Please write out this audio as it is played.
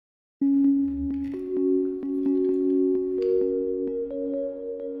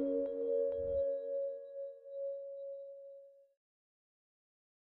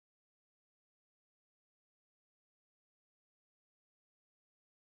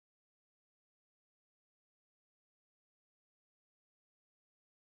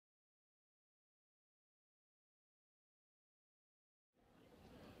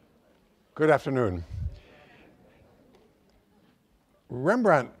Good afternoon.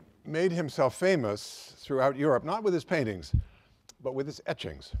 Rembrandt made himself famous throughout Europe, not with his paintings, but with his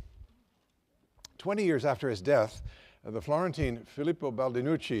etchings. 20 years after his death, the Florentine Filippo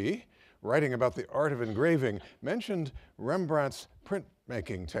Baldinucci, writing about the art of engraving, mentioned Rembrandt's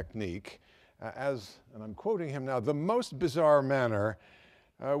printmaking technique as, and I'm quoting him now, the most bizarre manner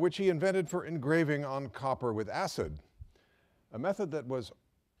which he invented for engraving on copper with acid, a method that was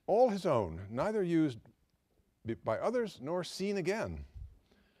all his own, neither used by others nor seen again.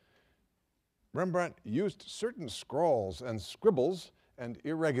 Rembrandt used certain scrawls and scribbles and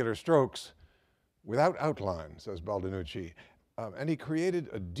irregular strokes without outline, says Baldinucci, and he created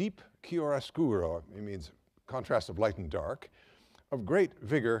a deep chiaroscuro, it means contrast of light and dark, of great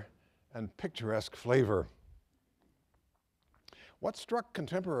vigor and picturesque flavor. What struck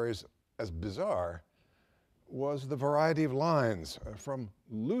contemporaries as bizarre was the variety of lines, from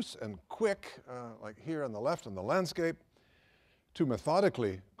loose and quick, like here on the left in the landscape, to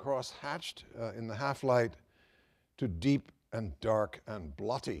methodically cross-hatched in the half-light, to deep and dark and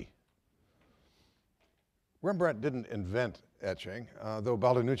blotty. Rembrandt didn't invent etching, though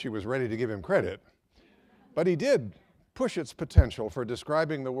Baldinucci was ready to give him credit, but he did push its potential for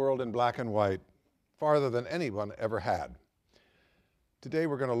describing the world in black and white farther than anyone ever had. Today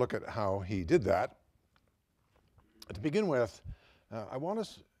we're going to look at how he did that. To begin with, I want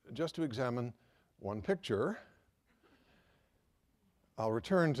us just to examine one picture. I'll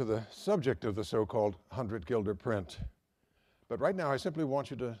return to the subject of the so-called 100-guilder print. But right now I simply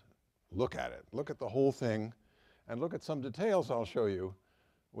want you to look at it. Look at the whole thing and look at some details I'll show you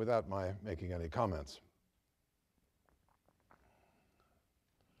without my making any comments.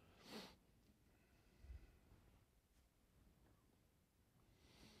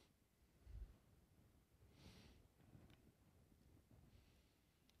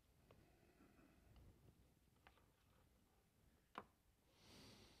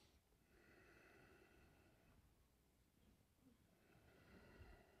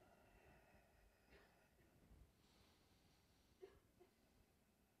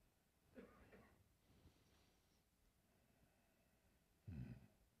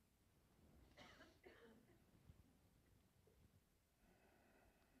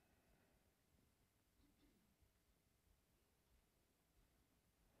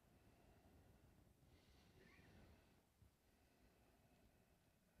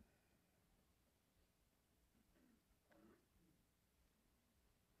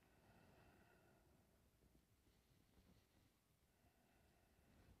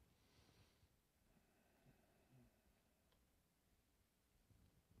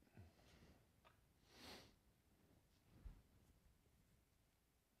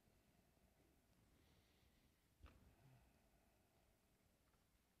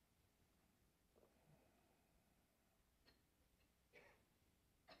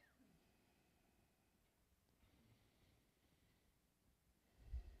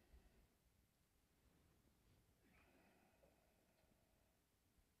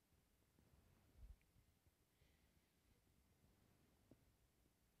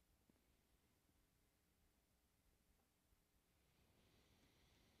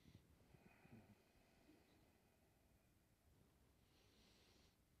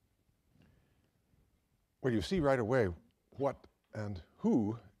 Well, you see right away what and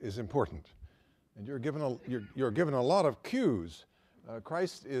who is important. And you're given a lot of cues.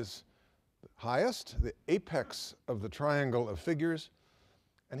 Christ is highest, the apex of the triangle of figures,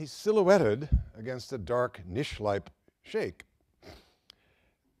 and he's silhouetted against a dark niche-like shake.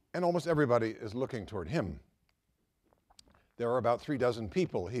 And almost everybody is looking toward him. There are about 36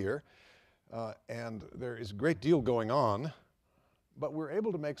 people here, and there is a great deal going on, but we're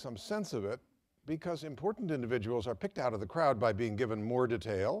able to make some sense of it because important individuals are picked out of the crowd by being given more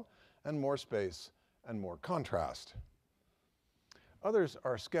detail and more space and more contrast. Others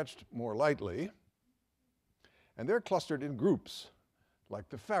are sketched more lightly, and they're clustered in groups, like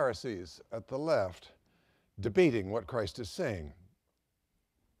the Pharisees at the left, debating what Christ is saying.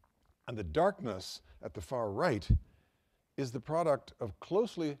 And the darkness at the far right is the product of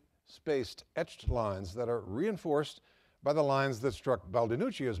closely spaced etched lines that are reinforced by the lines that struck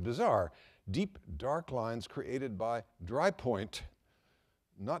Baldinucci as bizarre. Deep, dark lines created by dry point,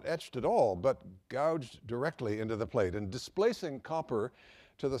 not etched at all, but gouged directly into the plate and displacing copper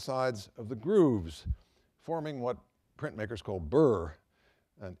to the sides of the grooves, forming what printmakers call burr.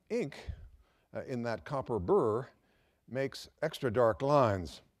 And ink in that copper burr makes extra dark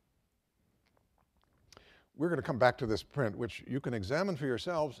lines. We're going to come back to this print, which you can examine for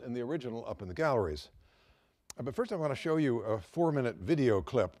yourselves in the original up in the galleries. But first I want to show you a 4-minute video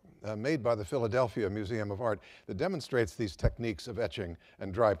clip made by the Philadelphia Museum of Art that demonstrates these techniques of etching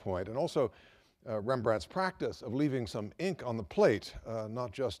and dry point, and also Rembrandt's practice of leaving some ink on the plate,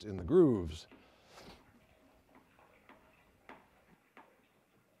 not just in the grooves.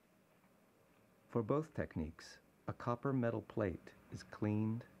 For both techniques, a copper metal plate is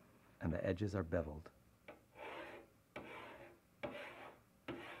cleaned and the edges are beveled.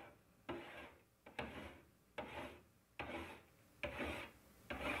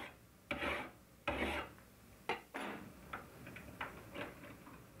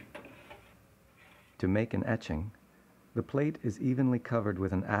 To make an etching, the plate is evenly covered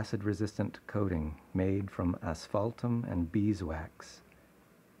with an acid-resistant coating made from asphaltum and beeswax.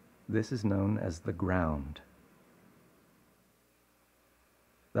 This is known as the ground.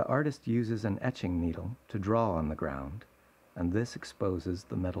 The artist uses an etching needle to draw on the ground, and this exposes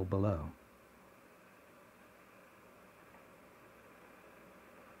the metal below.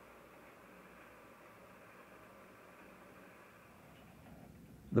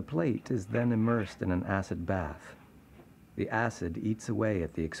 The plate is then immersed in an acid bath. The acid eats away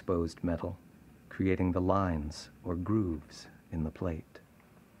at the exposed metal, creating the lines or grooves in the plate.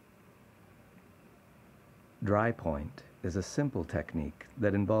 Dry point is a simple technique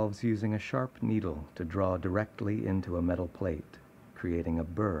that involves using a sharp needle to draw directly into a metal plate, creating a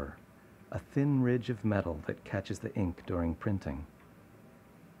burr, a thin ridge of metal that catches the ink during printing.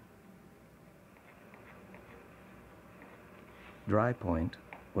 Dry point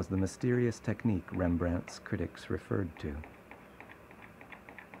was the mysterious technique Rembrandt's critics referred to.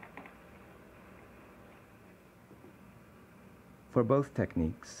 For both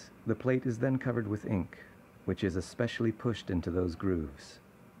techniques, the plate is then covered with ink, which is especially pushed into those grooves.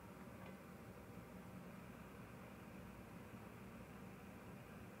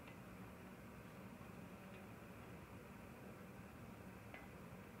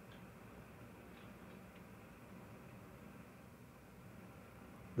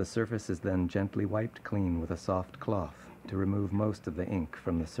 The surface is then gently wiped clean with a soft cloth to remove most of the ink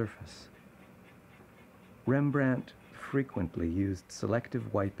from the surface. Rembrandt frequently used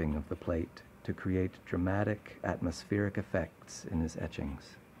selective wiping of the plate to create dramatic atmospheric effects in his etchings.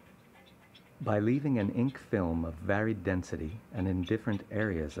 By leaving an ink film of varied density and in different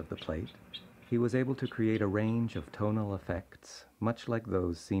areas of the plate, he was able to create a range of tonal effects, much like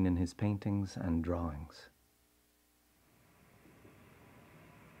those seen in his paintings and drawings.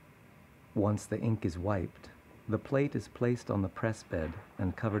 Once the ink is wiped, the plate is placed on the press bed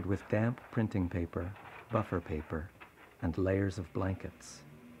and covered with damp printing paper, buffer paper, and layers of blankets.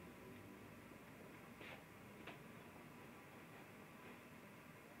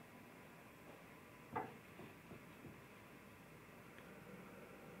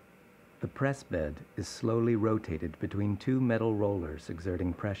 The press bed is slowly rotated between two metal rollers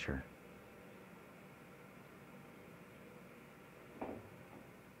exerting pressure.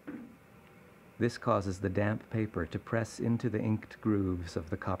 This causes the damp paper to press into the inked grooves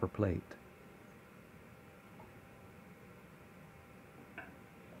of the copper plate.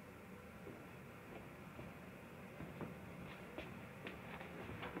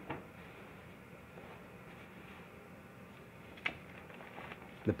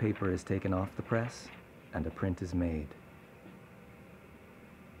 The paper is taken off the press and a print is made.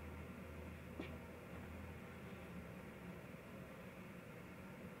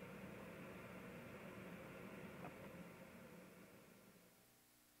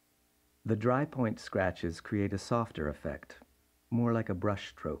 The dry point scratches create a softer effect, more like a brush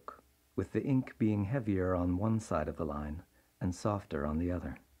stroke, with the ink being heavier on one side of the line and softer on the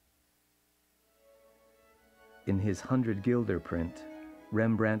other. In his 100 guilder print,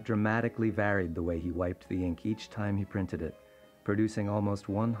 Rembrandt dramatically varied the way he wiped the ink each time he printed it, producing almost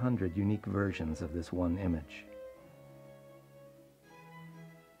 100 unique versions of this one image.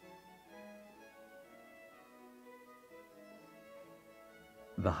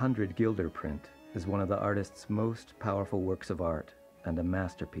 The 100 guilder print is one of the artist's most powerful works of art and a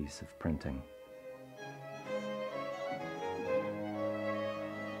masterpiece of printing.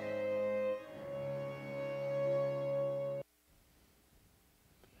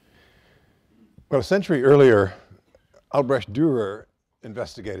 Well, a century earlier, Albrecht Dürer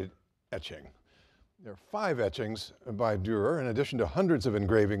investigated etching. There are 5 etchings by Dürer, in addition to hundreds of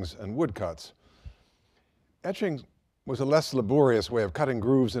engravings and woodcuts. Etching was a less laborious way of cutting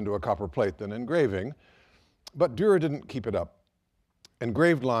grooves into a copper plate than engraving, but Dürer didn't keep it up.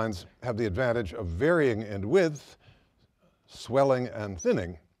 Engraved lines have the advantage of varying in width, swelling and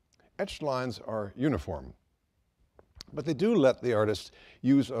thinning. Etched lines are uniform. But they do let the artist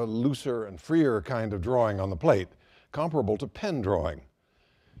use a looser and freer kind of drawing on the plate, comparable to pen drawing.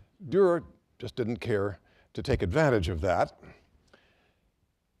 Dürer just didn't care to take advantage of that.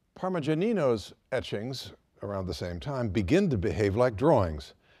 Parmigianino's etchings, around the same time, begin to behave like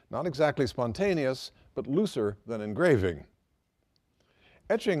drawings, not exactly spontaneous, but looser than engraving.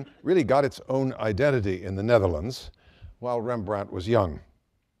 Etching really got its own identity in the Netherlands while Rembrandt was young.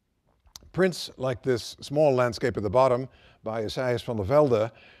 Prints like this small landscape at the bottom by Esaias van der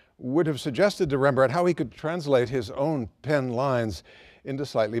Velde would have suggested to Rembrandt how he could translate his own pen lines into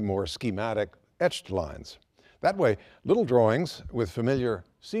slightly more schematic etched lines. That way, little drawings with familiar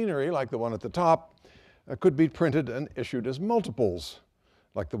scenery, like the one at the top, could be printed and issued as multiples,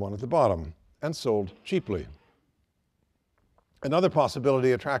 like the one at the bottom, and sold cheaply. Another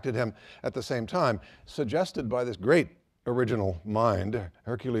possibility attracted him at the same time, suggested by this great original mind,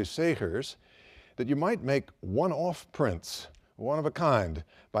 Hercules Segers, that you might make one-off prints, one of a kind,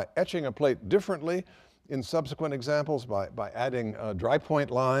 by etching a plate differently in subsequent examples, by adding dry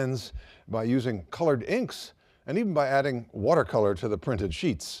point lines, by using colored inks, and even by adding watercolor to the printed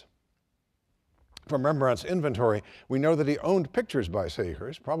sheets. From Rembrandt's inventory, we know that he owned pictures by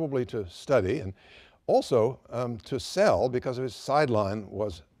Segers, probably to study, and also to sell, because his sideline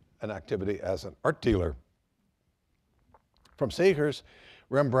was an activity as an art dealer. From Segers,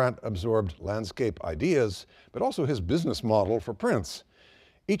 Rembrandt absorbed landscape ideas, but also his business model for prints.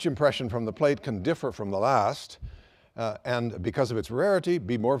 Each impression from the plate can differ from the last, and because of its rarity,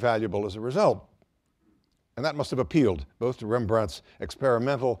 be more valuable as a result. And that must have appealed both to Rembrandt's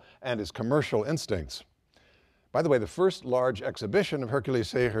experimental and his commercial instincts. By the way, the first large exhibition of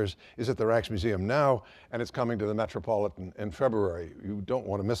Hercules Segers is at the Rijksmuseum now, and it's coming to the Metropolitan in February. You don't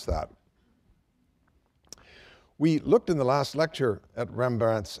want to miss that. We looked in the last lecture at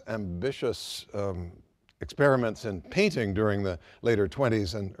Rembrandt's ambitious experiments in painting during the later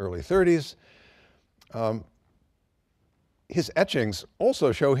 20s and early 30s. His etchings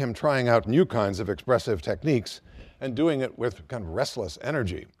also show him trying out new kinds of expressive techniques and doing it with kind of restless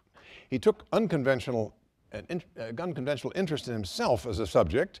energy. He took unconventional interest in himself as a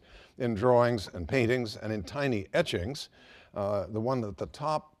subject in drawings and paintings and in tiny etchings. The one at the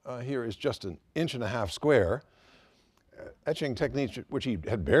top here is just 1.5 inches square. Etching techniques which he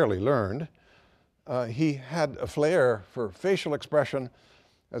had barely learned. He had a flair for facial expression,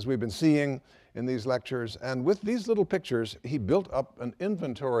 as we've been seeing in these lectures, and with these little pictures, he built up an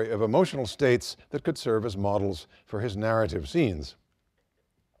inventory of emotional states that could serve as models for his narrative scenes.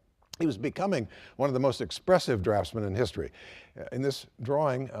 He was becoming one of the most expressive draftsmen in history. In this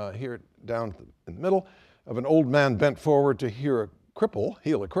drawing here down in the middle of an old man bent forward to heal a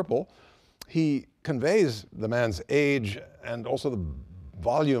cripple, he conveys the man's age and also the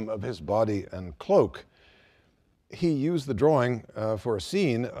volume of his body and cloak. He used the drawing for a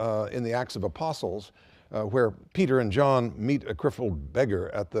scene in the Acts of Apostles where Peter and John meet a crippled beggar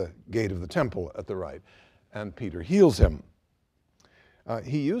at the gate of the temple at the right, and Peter heals him.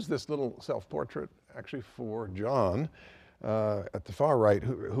 He used this little self-portrait actually for John at the far right,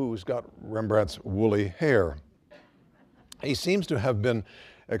 who's got Rembrandt's woolly hair. He seems to have been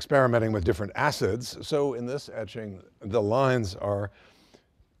experimenting with different acids, so in this etching, the lines are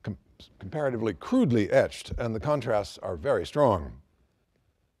comparatively crudely etched, and the contrasts are very strong.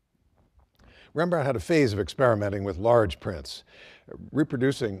 Rembrandt had a phase of experimenting with large prints,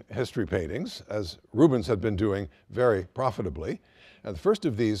 reproducing history paintings, as Rubens had been doing very profitably. And the first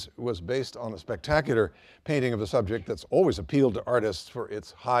of these was based on a spectacular painting of the subject that's always appealed to artists for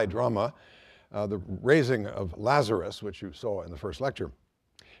its high drama, the raising of Lazarus, which you saw in the first lecture.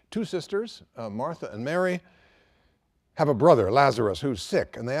 Two sisters, Martha and Mary, have a brother, Lazarus, who's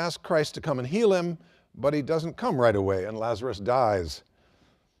sick, and they ask Christ to come and heal him, but he doesn't come right away, and Lazarus dies.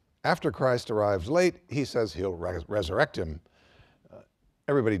 After Christ arrives late, he says he'll resurrect him.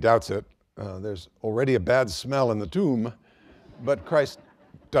 Everybody doubts it. There's already a bad smell in the tomb, but Christ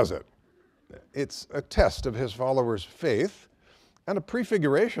does it. It's a test of his followers' faith and a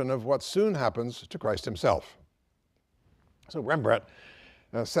prefiguration of what soon happens to Christ himself. So Rembrandt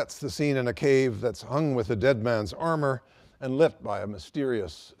sets the scene in a cave that's hung with the dead man's armor and lit by a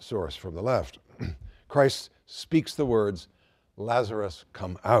mysterious source from the left. Christ speaks the words, "Lazarus,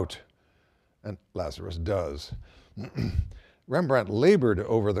 come out," and Lazarus does. Rembrandt labored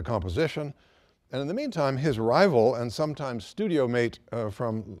over the composition, and in the meantime, his rival and sometimes studio mate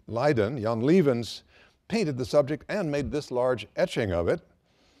from Leiden, Jan Lievens, painted the subject and made this large etching of it,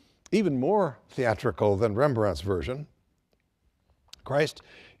 even more theatrical than Rembrandt's version. Christ,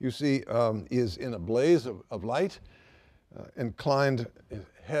 you see, is in a blaze of light, his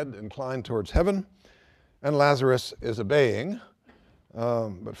head inclined towards heaven. and Lazarus is obeying,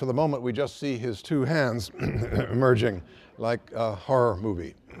 but for the moment we just see his two hands emerging like a horror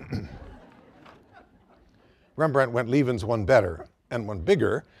movie. Rembrandt went Leavens one better and one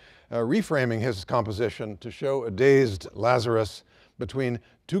bigger, reframing his composition to show a dazed Lazarus between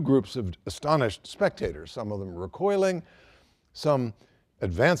two groups of astonished spectators, some of them recoiling, some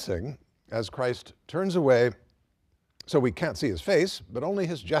advancing as Christ turns away, so we can't see his face, but only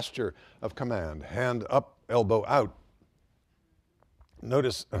his gesture of command, hand up, elbow out.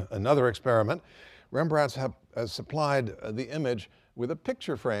 Notice another experiment. Rembrandt has supplied the image with a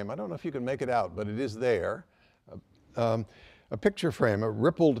picture frame. I don't know if you can make it out, but it is there. A picture frame, a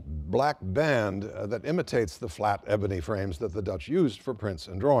rippled black band that imitates the flat ebony frames that the Dutch used for prints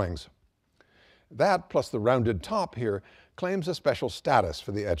and drawings. That, plus the rounded top here, claims a special status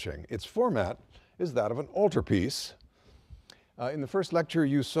for the etching. Its format is that of an altarpiece. In the first lecture,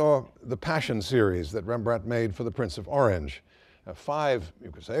 you saw the Passion series that Rembrandt made for the Prince of Orange.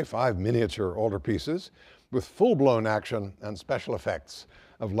 You could say, five miniature altarpieces with full-blown action and special effects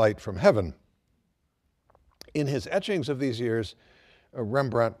of light from heaven. In his etchings of these years,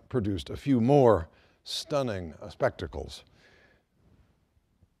 Rembrandt produced a few more stunning spectacles.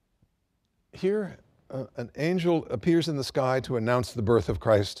 Here, an angel appears in the sky to announce the birth of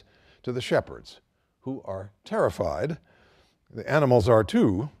Christ to the shepherds, who are terrified. The animals are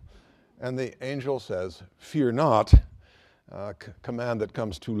too, and the angel says, "Fear not," a command that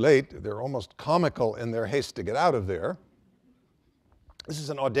comes too late. They're almost comical in their haste to get out of there. This is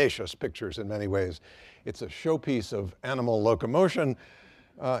an audacious picture in many ways. It's a showpiece of animal locomotion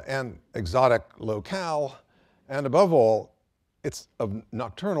and exotic locale, and above all, it's of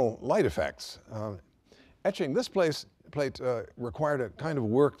nocturnal light effects. Etching this plate required a kind of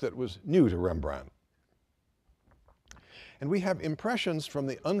work that was new to Rembrandt. And we have impressions from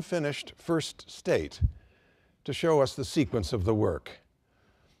the unfinished first state to show us the sequence of the work.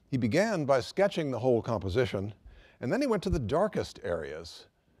 He began by sketching the whole composition, and then he went to the darkest areas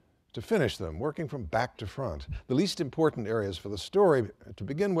to finish them, working from back to front. The least important areas for the story to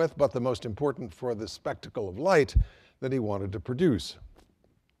begin with, but the most important for the spectacle of light that he wanted to produce.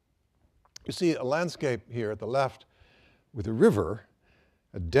 You see a landscape here at the left with a river.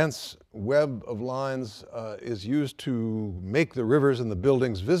 A dense web of lines is used to make the rivers and the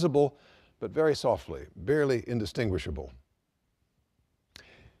buildings visible, but very softly, barely indistinguishable.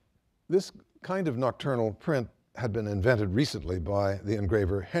 This kind of nocturnal print had been invented recently by the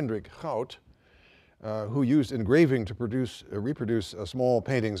engraver Hendrik Gout, who used engraving to reproduce small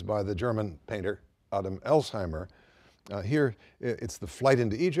paintings by the German painter Adam Elsheimer. Here it's the flight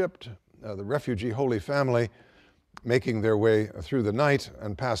into Egypt, the refugee Holy Family making their way through the night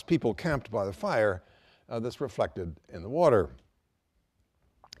and past people camped by the fire that's reflected in the water.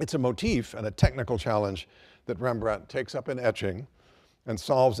 It's a motif and a technical challenge that Rembrandt takes up in etching and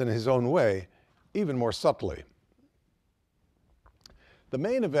solves in his own way, even more subtly. The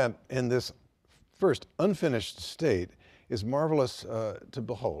main event in this first unfinished state is marvelous to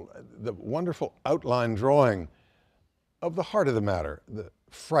behold. The wonderful outline drawing of the heart of the matter, the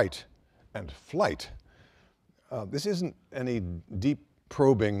fright and flight. This isn't any deep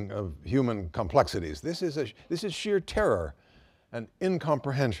probing of human complexities. This is sheer terror and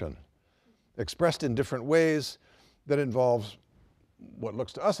incomprehension, expressed in different ways that involves what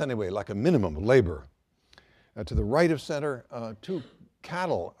looks to us anyway like a minimum of labor. To the right of center, two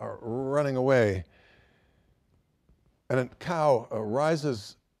cattle are running away, and a cow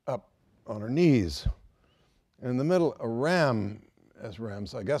rises up on her knees. In the middle, a ram, as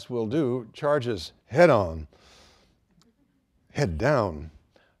rams I guess will do, charges head on, head down,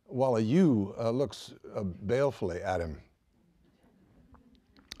 while a ewe looks balefully at him.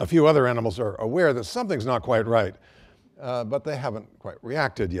 A few other animals are aware that something's not quite right, but they haven't quite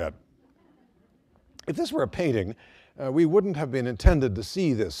reacted yet. If this were a painting, we wouldn't have been intended to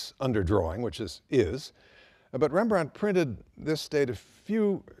see this underdrawing, which is, but Rembrandt printed this state a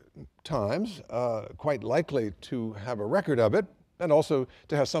few times, quite likely to have a record of it, and also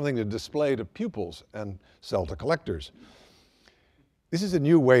to have something to display to pupils and sell to collectors. This is a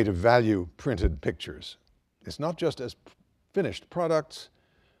new way to value printed pictures. It's not just as finished products,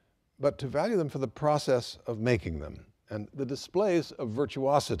 but to value them for the process of making them and the displays of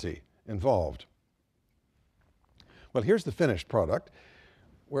virtuosity involved. Well, here's the finished product,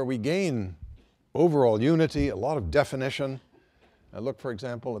 where we gain overall unity, a lot of definition. Look, for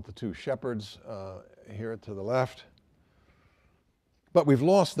example, at the two shepherds here to the left. But we've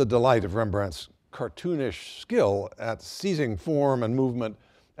lost the delight of Rembrandt's cartoonish skill at seizing form and movement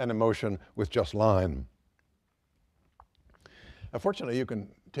and emotion with just line. Fortunately, you can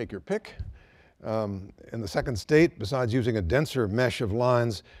take your pick. In the second state, besides using a denser mesh of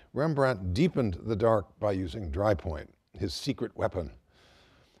lines, Rembrandt deepened the dark by using dry point, his secret weapon.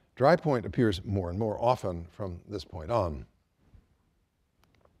 Dry point appears more and more often from this point on.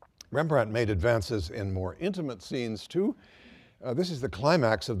 Rembrandt made advances in more intimate scenes too. This is the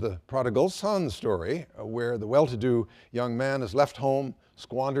climax of the prodigal son story, where the well-to-do young man is left home,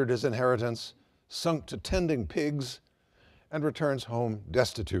 squandered his inheritance, sunk to tending pigs, and returns home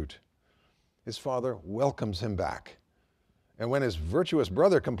destitute. His father welcomes him back. And when his virtuous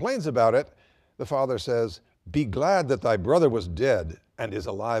brother complains about it, the father says, "Be glad that thy brother was dead and is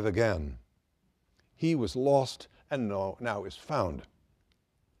alive again. He was lost and now is found."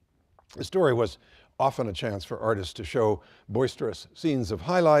 The story was often a chance for artists to show boisterous scenes of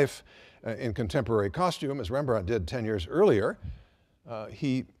high life in contemporary costume, as Rembrandt did 10 years earlier.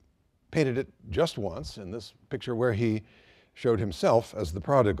 He painted it just once in this picture where he showed himself as the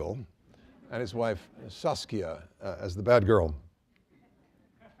prodigal and his wife Saskia as the bad girl.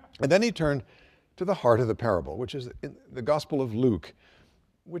 And then he turned to the heart of the parable, which is in the Gospel of Luke,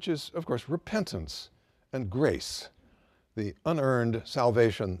 which is, of course, repentance and grace, the unearned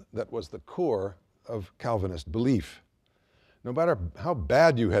salvation that was the core of Calvinist belief. No matter how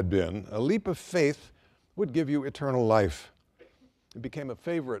bad you had been, a leap of faith would give you eternal life. It became a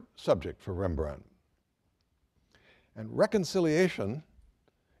favorite subject for Rembrandt. And reconciliation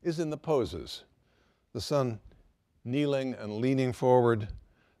is in the poses. The son kneeling and leaning forward,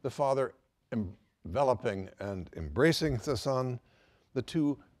 the father enveloping and embracing the son, the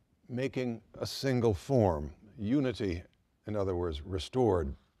two making a single form, unity, in other words,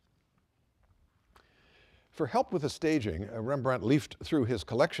 restored. For help with the staging, Rembrandt leafed through his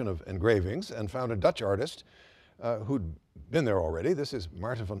collection of engravings and found a Dutch artist who'd been there already. This is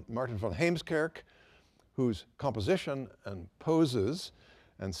Martin van Heemskerk, whose composition and poses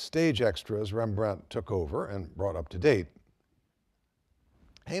and stage extras Rembrandt took over and brought up to date.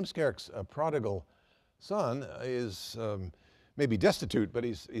 Heemskerk's prodigal son is maybe destitute, but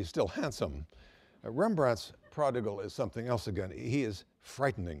he's still handsome. Rembrandt's prodigal is something else again. He is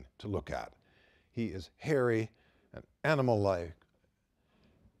frightening to look at. He is hairy and animal-like.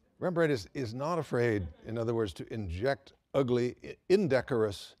 Rembrandt is not afraid, in other words, to inject ugly,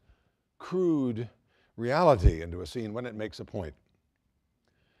 indecorous, crude reality into a scene when it makes a point.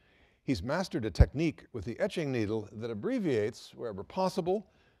 He's mastered a technique with the etching needle that abbreviates wherever possible,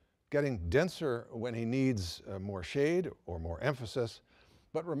 getting denser when he needs more shade or more emphasis,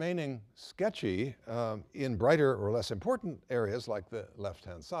 but remaining sketchy in brighter or less important areas like the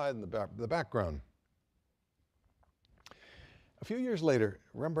left-hand side and the background. A few years later,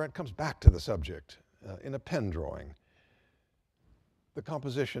 Rembrandt comes back to the subject in a pen drawing. The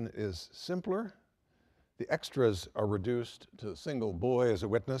composition is simpler. The extras are reduced to a single boy as a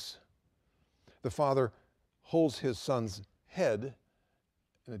witness. The father holds his son's head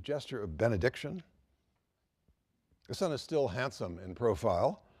in a gesture of benediction. The son is still handsome in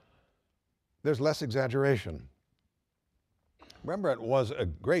profile. There's less exaggeration. Rembrandt was a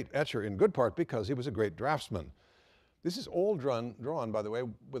great etcher in good part because he was a great draftsman. This is all drawn, by the way,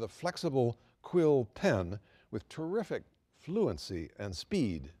 with a flexible quill pen with terrific fluency and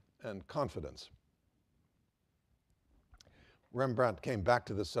speed and confidence. Rembrandt came back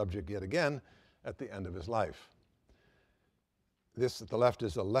to this subject yet again at the end of his life. This at the left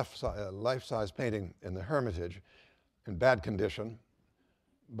is a life-size painting in the Hermitage in bad condition,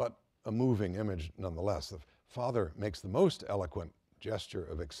 but a moving image nonetheless. The father makes the most eloquent gesture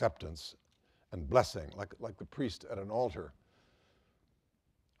of acceptance and blessing, like the priest at an altar.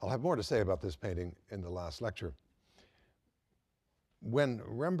 I'll have more to say about this painting in the last lecture. When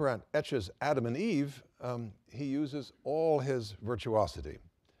Rembrandt etches Adam and Eve, he uses all his virtuosity.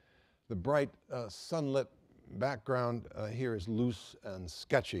 The bright sunlit background here is loose and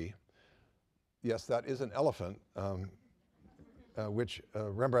sketchy. Yes, that is an elephant, which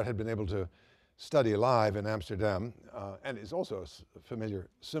Rembrandt had been able to study live in Amsterdam, and is also a familiar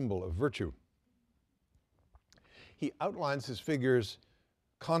symbol of virtue. He outlines his figures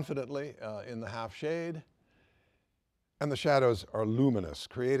confidently in the half shade, and the shadows are luminous,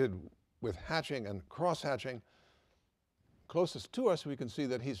 created with hatching and cross-hatching. Closest to us, we can see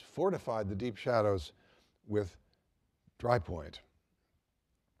that he's fortified the deep shadows with dry point.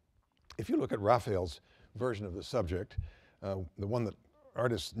 If you look at Raphael's version of the subject, the one that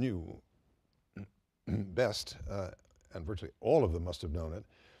artists knew best, and virtually all of them must have known it,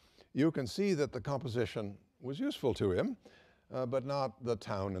 you can see that the composition was useful to him, but not the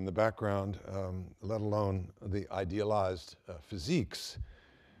town in the background, let alone the idealized physiques.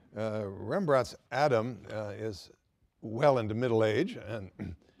 Rembrandt's Adam is well into middle age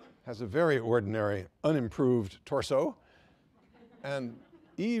and has a very ordinary, unimproved torso, and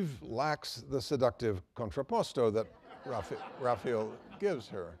Eve lacks the seductive contrapposto that Raphael gives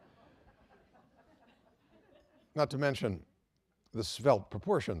her. Not to mention the svelte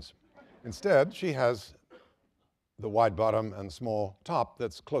proportions. Instead, she has the wide bottom and small top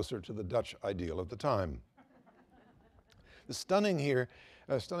that's closer to the Dutch ideal of the time. The stunning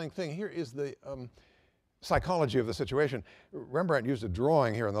thing here is the psychology of the situation. Rembrandt used a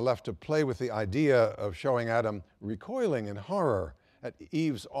drawing here on the left to play with the idea of showing Adam recoiling in horror at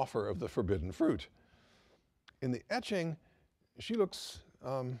Eve's offer of the forbidden fruit. In the etching, she looks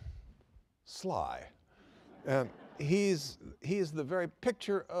sly. And he's the very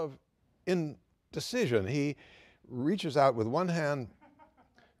picture of indecision. He reaches out with one hand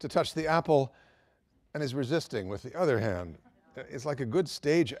to touch the apple and is resisting with the other hand. It's like a good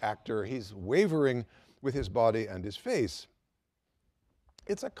stage actor. He's wavering with his body and his face.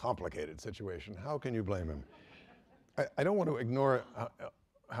 It's a complicated situation. How can you blame him? I don't want to ignore,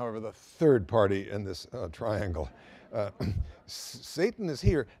 however, the third party in this triangle. Satan is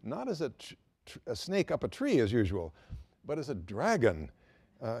here not as a snake up a tree as usual, but as a dragon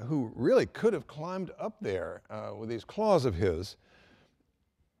who really could have climbed up there with these claws of his.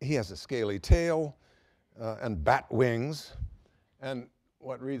 He has a scaly tail and bat wings, and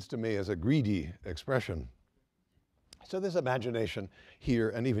what reads to me as a greedy expression. So there's imagination here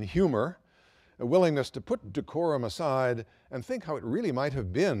and even humor, a willingness to put decorum aside and think how it really might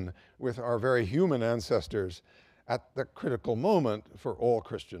have been with our very human ancestors at the critical moment for all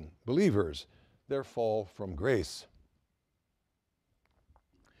Christian believers, their fall from grace.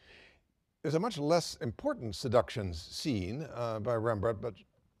 There's a much less important seduction scene by Rembrandt, but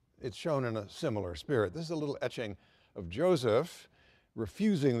it's shown in a similar spirit. This is a little etching of Joseph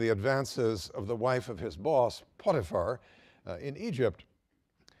refusing the advances of the wife of his boss, Potiphar, in Egypt.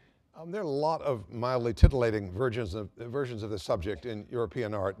 There are a lot of mildly titillating versions of this subject in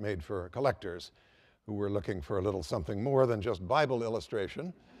European art made for collectors who were looking for a little something more than just Bible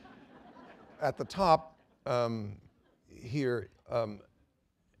illustration. At the top here,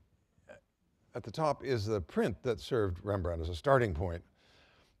 at the top is the print that served Rembrandt as a starting point.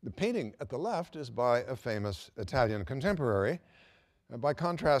 The painting at the left is by a famous Italian contemporary. By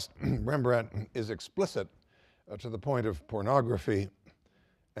contrast, Rembrandt is explicit to the point of pornography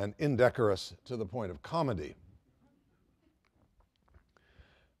and indecorous to the point of comedy.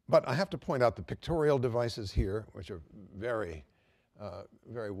 But I have to point out the pictorial devices here, which are very,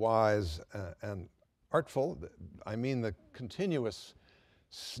 very wise and artful. I mean the continuous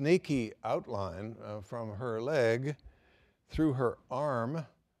snaky outline from her leg through her arm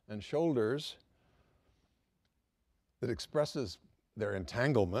and shoulders that expresses their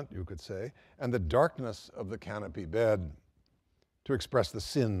entanglement, you could say, and the darkness of the canopy bed to express the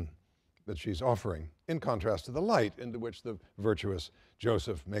sin that she's offering, in contrast to the light into which the virtuous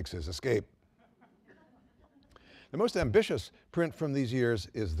Joseph makes his escape. The most ambitious print from these years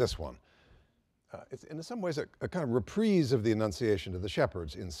is this one. It's in some ways a kind of reprise of the Annunciation to the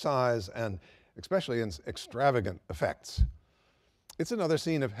shepherds in size and especially in extravagant effects. It's another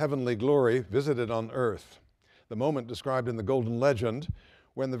scene of heavenly glory visited on earth, the moment described in the Golden Legend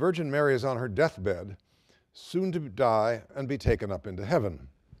when the Virgin Mary is on her deathbed, soon to die and be taken up into heaven.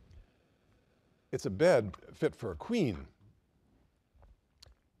 It's a bed fit for a queen,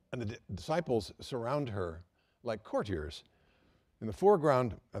 and the disciples surround her like courtiers. In the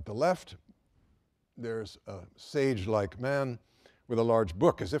foreground at the left, there's a sage-like man with a large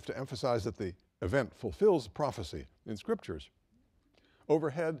book, as if to emphasize that the event fulfills prophecy in scriptures.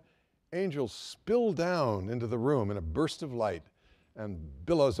 Overhead, angels spill down into the room in a burst of light and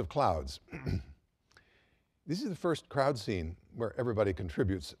billows of clouds. This is the first crowd scene where everybody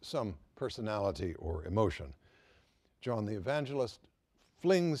contributes some personality or emotion. John the Evangelist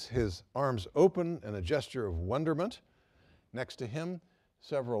flings his arms open in a gesture of wonderment. Next to him,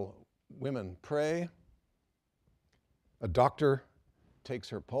 several women pray. A doctor takes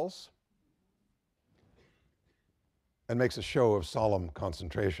her pulse and makes a show of solemn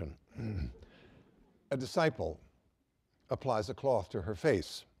concentration. A disciple applies a cloth to her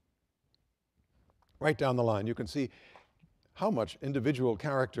face. Right down the line, you can see how much individual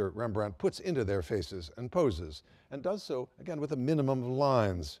character Rembrandt puts into their faces and poses, and does so, again, with a minimum of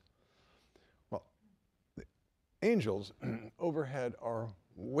lines. Well, the angels overhead are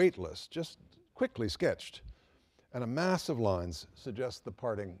weightless, just quickly sketched, and a mass of lines suggests the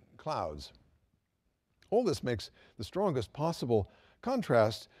parting clouds. All this makes the strongest possible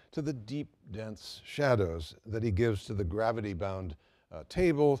contrast to the deep, dense shadows that he gives to the gravity-bound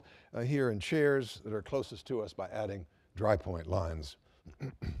table here and chairs that are closest to us by adding dry point lines.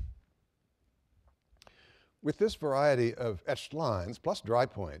 With this variety of etched lines, plus dry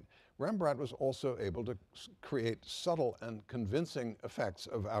point, Rembrandt was also able to create subtle and convincing effects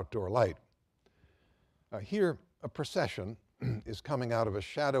of outdoor light. Here, a procession is coming out of a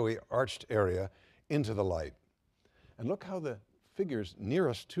shadowy arched area into the light. And look how the figures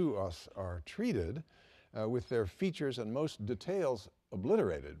nearest to us are treated, with their features and most details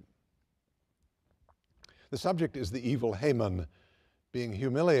obliterated. The subject is the evil Haman being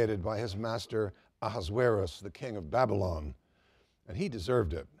humiliated by his master Ahasuerus, the king of Babylon, and he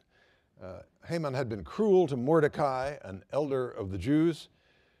deserved it. Haman had been cruel to Mordecai, an elder of the Jews,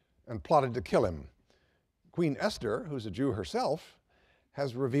 and plotted to kill him. Queen Esther, who's a Jew herself,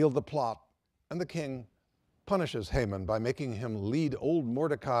 has revealed the plot, and the king punishes Haman by making him lead old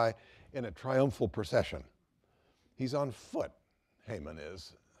Mordecai in a triumphal procession. He's on foot, Haman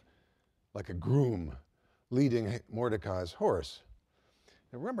is, like a groom leading Mordecai's horse.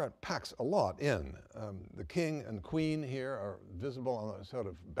 Now, Rembrandt packs a lot in. The king and queen here are visible on a sort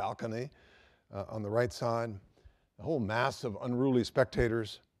of balcony on the right side, a whole mass of unruly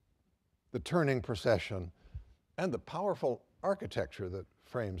spectators, the turning procession, and the powerful architecture that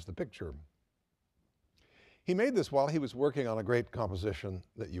frames the picture. He made this while he was working on a great composition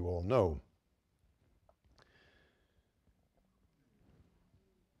that you all know.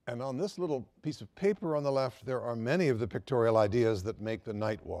 And on this little piece of paper on the left, there are many of the pictorial ideas that make the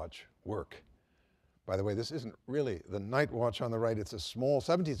Night Watch work. By the way, this isn't really the Night Watch on the right. It's a small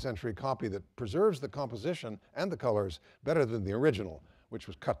 17th century copy that preserves the composition and the colors better than the original, which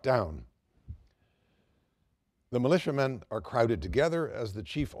was cut down. The militiamen are crowded together as the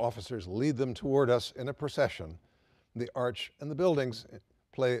chief officers lead them toward us in a procession. The arch and the buildings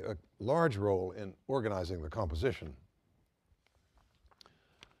play a large role in organizing the composition.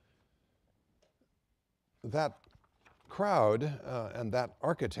 That crowd and that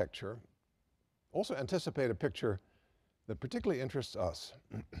architecture also anticipate a picture that particularly interests us.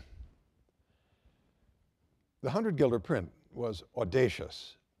 The 100-guilder print was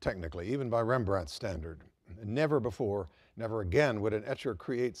audacious, technically, even by Rembrandt's standard. Never before, never again would an etcher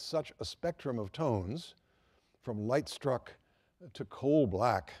create such a spectrum of tones, from light struck to coal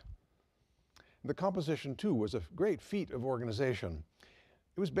black. The composition, too, was a great feat of organization.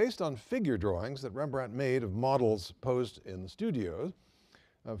 It was based on figure drawings that Rembrandt made of models posed in the studio.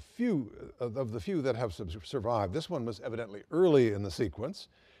 A few of the few that have survived. This one was evidently early in the sequence,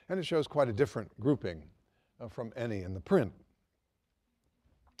 and it shows quite a different grouping from any in the print.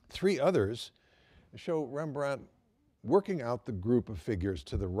 3 others show Rembrandt working out the group of figures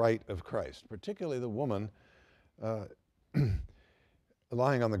to the right of Christ, particularly the woman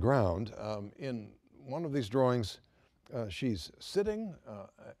lying on the ground. In one of these drawings, she's sitting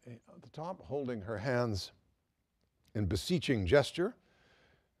at the top, holding her hands in beseeching gesture.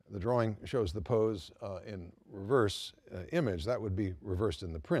 The drawing shows the pose in reverse image. That would be reversed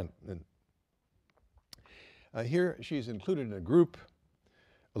in the print. And here she's included in a group,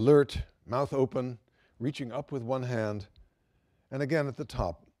 alert, mouth open, reaching up with one hand, and again at the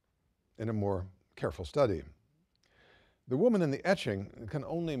top in a more careful study. The woman in the etching can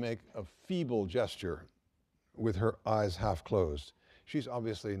only make a feeble gesture with her eyes half closed. She's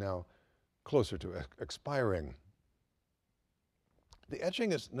obviously now closer to expiring. The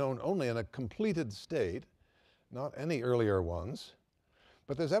etching is known only in a completed state, not any earlier ones,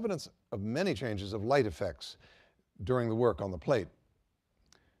 but there's evidence of many changes of light effects during the work on the plate.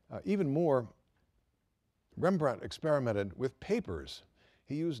 Even more, Rembrandt experimented with papers.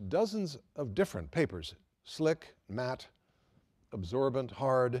 He used dozens of different papers: slick, matte, absorbent,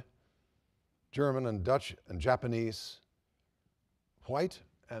 hard, German and Dutch and Japanese, white,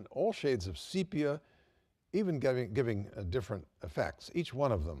 and all shades of sepia, even giving different effects, each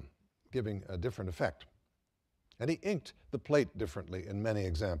one of them giving a different effect. And he inked the plate differently in many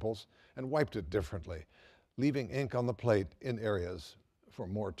examples and wiped it differently, leaving ink on the plate in areas for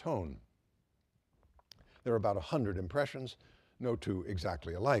more tone. There are about 100 impressions, no 2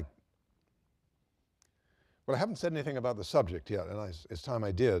 exactly alike. But I haven't said anything about the subject yet, and it's time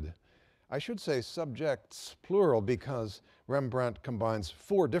I did. I should say subjects, plural, because Rembrandt combines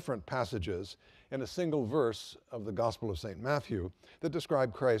 4 different passages in a single verse of the Gospel of St. Matthew that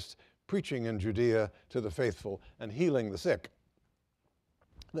describe Christ preaching in Judea to the faithful and healing the sick.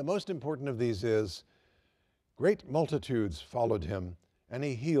 The most important of these is, great multitudes followed him, and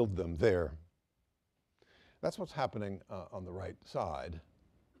he healed them there. That's what's happening on the right side.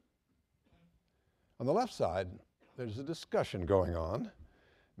 On the left side, there's a discussion going on.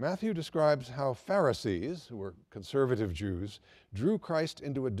 Matthew describes how Pharisees, who were conservative Jews, drew Christ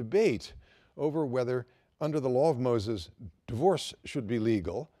into a debate over whether, under the law of Moses, divorce should be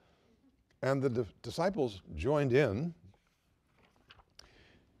legal, And the disciples joined in.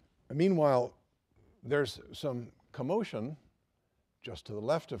 Meanwhile, there's some commotion just to the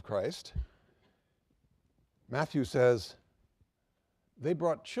left of Christ. Matthew says, they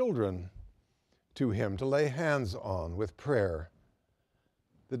brought children to him to lay hands on with prayer.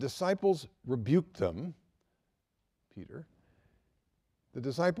 The disciples rebuked them, Peter. The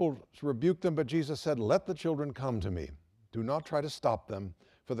disciples rebuked them, but Jesus said, let the children come to me. Do not try to stop them,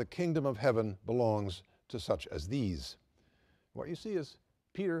 for the kingdom of heaven belongs to such as these. What you see is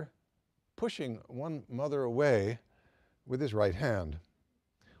Peter pushing one mother away with his right hand,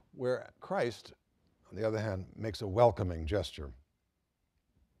 where Christ, on the other hand, makes a welcoming gesture.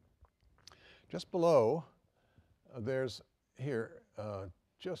 Just below, there's here,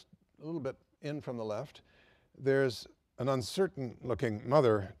 just a little bit in from the left, there's an uncertain-looking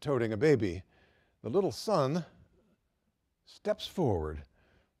mother toting a baby. The little son steps forward,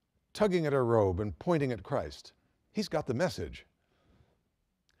 tugging at her robe and pointing at Christ. He's got the message.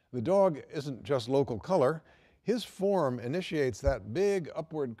 The dog isn't just local color. His form initiates that big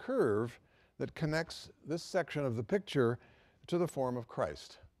upward curve that connects this section of the picture to the form of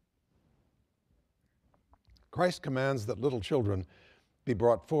Christ. Christ commands that little children be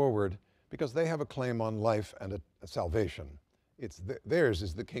brought forward because they have a claim on life and a salvation. Theirs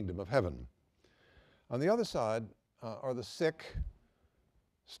is the kingdom of heaven. On the other side are the sick,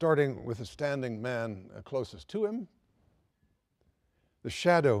 starting with the standing man closest to him. The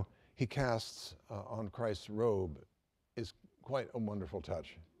shadow he casts on Christ's robe is quite a wonderful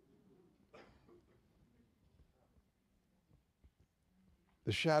touch.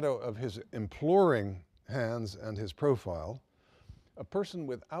 The shadow of his imploring hands and his profile, a person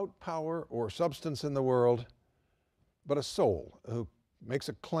without power or substance in the world, but a soul who makes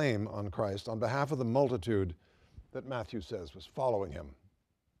a claim on Christ on behalf of the multitude that Matthew says was following him.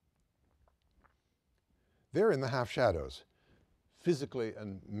 They're in the half shadows, physically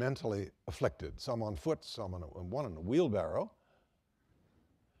and mentally afflicted, some on foot, some on one in a wheelbarrow.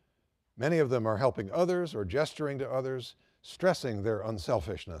 Many of them are helping others or gesturing to others, stressing their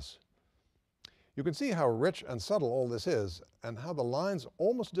unselfishness. You can see how rich and subtle all this is, and how the lines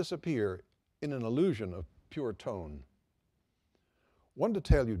almost disappear in an illusion of pure tone. One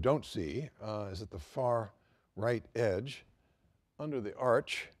detail you don't see is at the far right edge, under the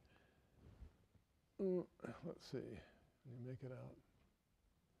arch. Let's see, can you make it out?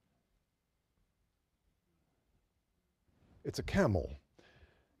 It's a camel,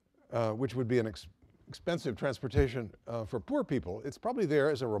 which would be an expensive transportation for poor people. It's probably there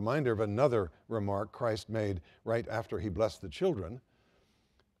as a reminder of another remark Christ made right after he blessed the children.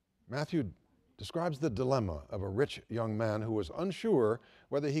 Matthew describes the dilemma of a rich young man who was unsure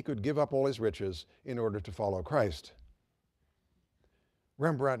whether he could give up all his riches in order to follow Christ.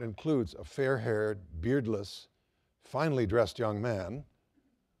 Rembrandt includes a fair-haired, beardless, finely dressed young man,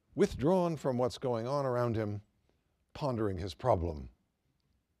 withdrawn from what's going on around him, pondering his problem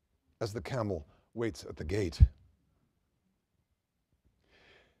as the camel waits at the gate.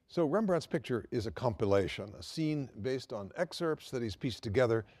 So Rembrandt's picture is a compilation, a scene based on excerpts that he's pieced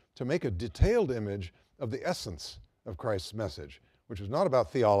together to make a detailed image of the essence of Christ's message, which was not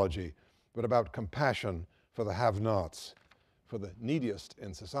about theology, but about compassion for the have-nots, for the neediest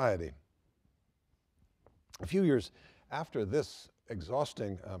in society. A few years after this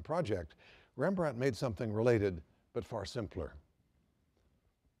exhausting project, Rembrandt made something related, but far simpler.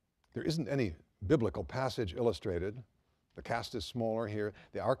 There isn't any biblical passage illustrated. The cast is smaller here.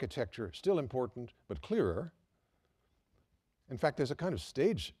 The architecture still important, but clearer. In fact, there's a kind of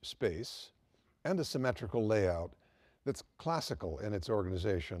stage space and a symmetrical layout that's classical in its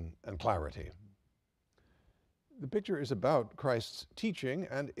organization and clarity. The picture is about Christ's teaching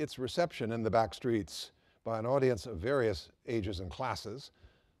and its reception in the back streets by an audience of various ages and classes,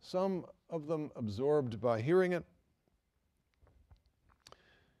 some of them absorbed by hearing it,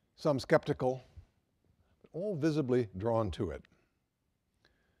 some skeptical, but all visibly drawn to it.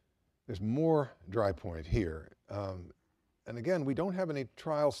 There's more dry point here. And again, we don't have any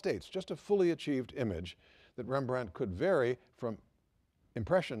trial states, just a fully achieved image that Rembrandt could vary from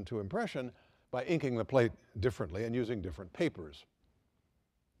impression to impression by inking the plate differently and using different papers.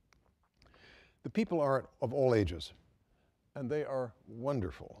 The people are of all ages, and they are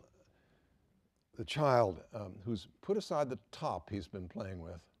wonderful. The child who's put aside the top he's been playing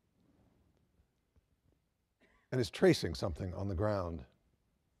with and is tracing something on the ground.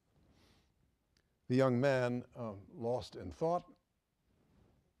 The young man lost in thought.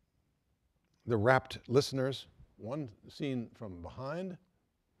 The rapt listeners, one seen from behind.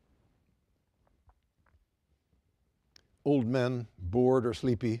 Old men, bored or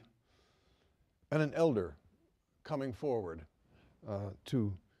sleepy. and an elder coming forward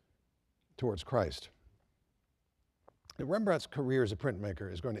towards Christ. Now, Rembrandt's career as a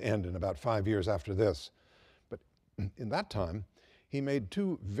printmaker is going to end in about 5 years after this, but in that time, he made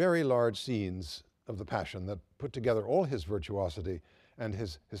two very large scenes of the Passion that put together all his virtuosity and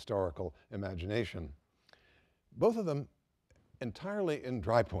his historical imagination. Both of them entirely in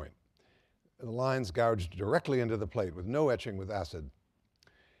dry point, the lines gouged directly into the plate with no etching with acid.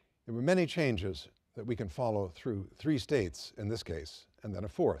 There were many changes that we can follow through 3 states in this case, and then a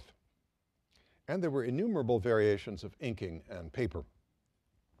 4th. And there were innumerable variations of inking and paper.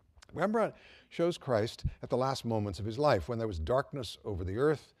 Rembrandt shows Christ at the last moments of his life, when there was darkness over the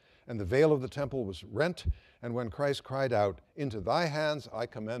earth, and the veil of the temple was rent, and when Christ cried out, "Into thy hands I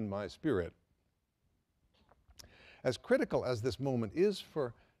commend my spirit." As critical as this moment is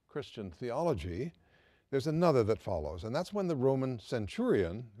for Christian theology, there's another that follows, and that's when the Roman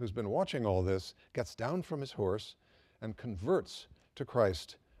centurion, who's been watching all this, gets down from his horse and converts to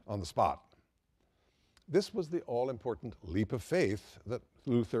Christ on the spot. This was the all-important leap of faith that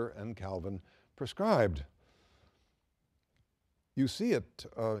Luther and Calvin prescribed. You see it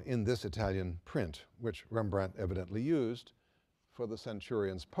in this Italian print, which Rembrandt evidently used for the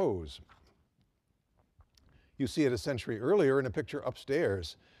centurion's pose. You see it a century earlier in a picture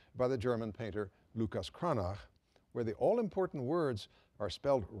upstairs by the German painter Lucas Cranach, where the all-important words are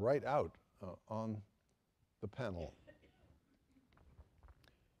spelled right out on the panel.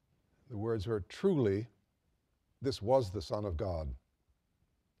 The words are, "Truly, this was the Son of God."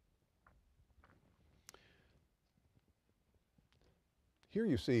 Here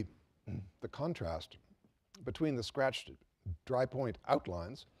you see the contrast between the scratched dry point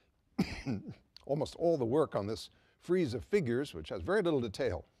outlines, almost all the work on this frieze of figures, which has very little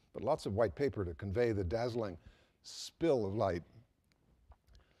detail, but lots of white paper to convey the dazzling spill of light,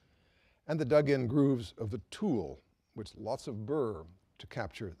 and the dug-in grooves of the tool, with lots of burr to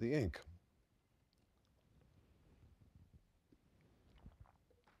capture the ink.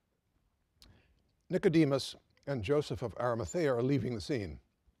 Nicodemus and Joseph of Arimathea are leaving the scene,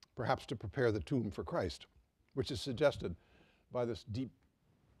 perhaps to prepare the tomb for Christ, which is suggested by this deep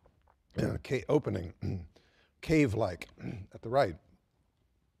opening, cave-like, at the right.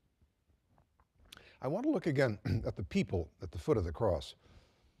 I want to look again at the people at the foot of the cross.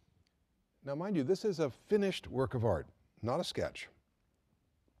 Now, mind you, this is a finished work of art, not a sketch.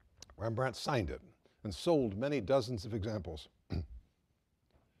 Rembrandt signed it and sold many dozens of examples.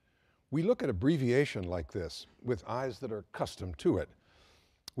 We look at abbreviation like this with eyes that are accustomed to it.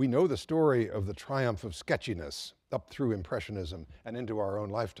 We know the story of the triumph of sketchiness up through Impressionism and into our own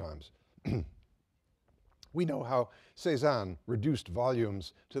lifetimes. We know how Cézanne reduced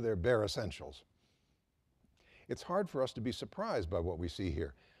volumes to their bare essentials. It's hard for us to be surprised by what we see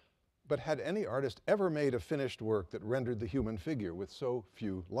here. But had any artist ever made a finished work that rendered the human figure with so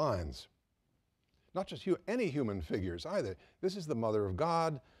few lines? Not just any human figures either. This is the Mother of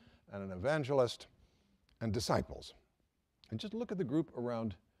God and an evangelist and disciples. And just look at the group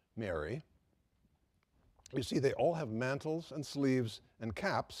around Mary. You see they all have mantles and sleeves and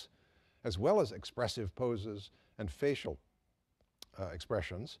caps, as well as expressive poses and facial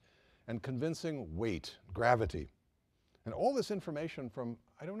expressions, and convincing weight, gravity. And all this information from,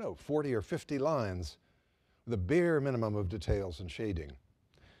 40 or 50 lines, with a bare minimum of details and shading.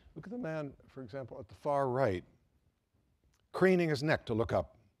 Look at the man, for example, at the far right, craning his neck to look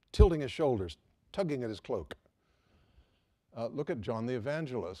up, tilting his shoulders, tugging at his cloak. Look at John the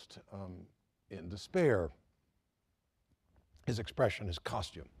Evangelist in despair. His expression, his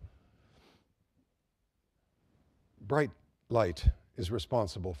costume. Bright light is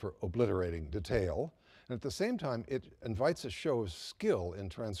responsible for obliterating detail, and at the same time, it invites a show of skill in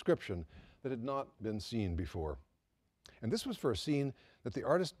transcription that had not been seen before. And this was for a scene that the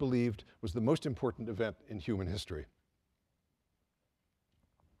artist believed was the most important event in human history.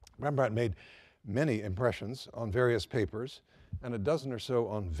 Rembrandt made many impressions on various papers, and a dozen or so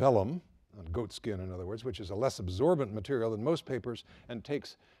on vellum, on goat skin in other words, which is a less absorbent material than most papers and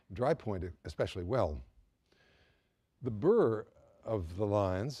takes dry point especially well. The burr of the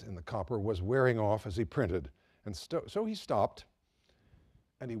lines in the copper was wearing off as he printed, and so he stopped,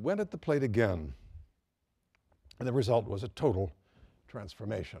 and he went at the plate again, and the result was a total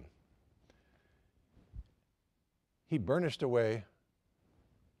transformation. He burnished away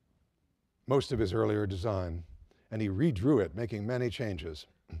most of his earlier design, and he redrew it, making many changes.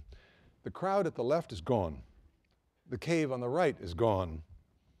 The crowd at the left is gone. The cave on the right is gone.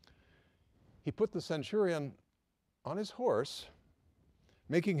 He put the centurion on his horse,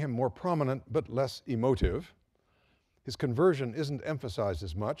 making him more prominent but less emotive. His conversion isn't emphasized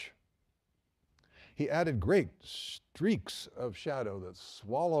as much. He added great streaks of shadow that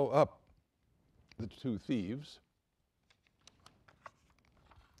swallow up the two thieves.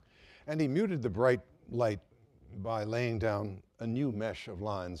 And he muted the bright light by laying down a new mesh of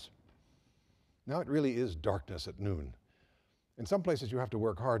lines. Now it really is darkness at noon. In some places you have to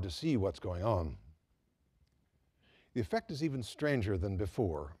work hard to see what's going on. The effect is even stranger than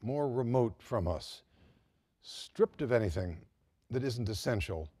before, more remote from us, stripped of anything that isn't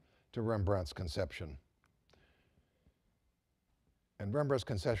essential to Rembrandt's conception. And Rembrandt's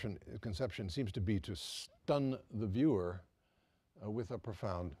conception seems to be to stun the viewer with a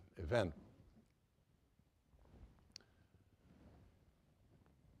profound event.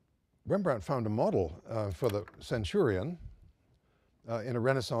 Rembrandt found a model for the centurion in a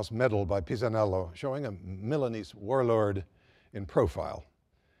Renaissance medal by Pisanello showing a Milanese warlord in profile.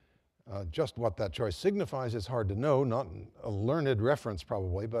 Just what that choice signifies is hard to know, not a learned reference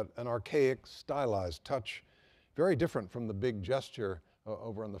probably, but an archaic, stylized touch, very different from the big gesture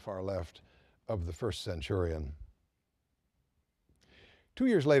over on the far left of the first centurion. 2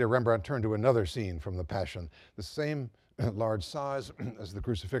 years later, Rembrandt turned to another scene from the Passion, the same large size as the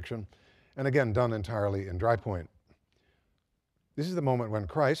crucifixion, and again done entirely in dry point. This is the moment when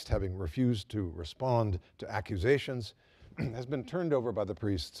Christ, having refused to respond to accusations, has been turned over by the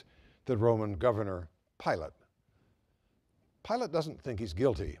priests to the Roman governor Pilate. Pilate doesn't think he's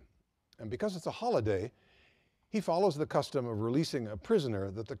guilty, and because it's a holiday, he follows the custom of releasing a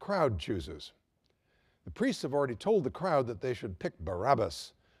prisoner that the crowd chooses. The priests have already told the crowd that they should pick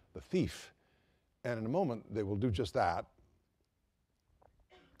Barabbas, the thief, and in a moment they will do just that.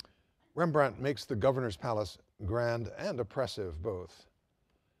 Rembrandt makes the governor's palace grand and oppressive both.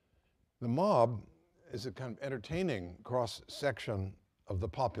 The mob is a kind of entertaining cross-section of the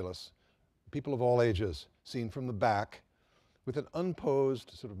populace, people of all ages, seen from the back, with an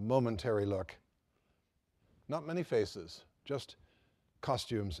unposed, sort of momentary look. Not many faces, just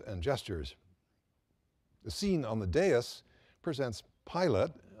costumes and gestures. The scene on the dais presents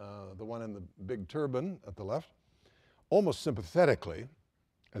Pilate, the one in the big turban at the left, almost sympathetically,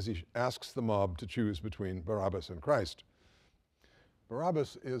 as he asks the mob to choose between Barabbas and Christ.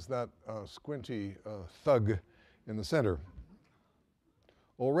 Barabbas is that squinty thug in the center.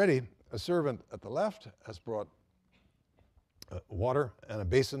 Already, a servant at the left has brought water and a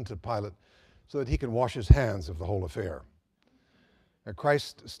basin to Pilate so that he can wash his hands of the whole affair. And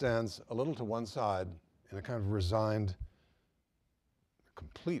Christ stands a little to one side in a kind of resigned,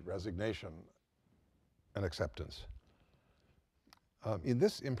 complete resignation and acceptance. In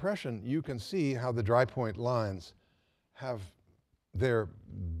this impression, you can see how the dry point lines have their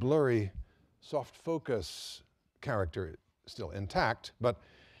blurry, soft focus character still intact, but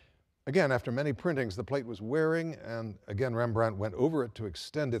again, after many printings, the plate was wearing, and again, Rembrandt went over it to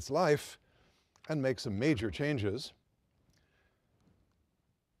extend its life and make some major changes.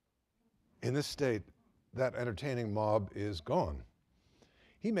 In this state, that entertaining mob is gone.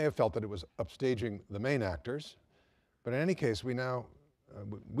 He may have felt that it was upstaging the main actors, but in any case,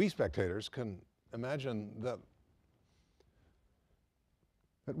 we spectators can imagine that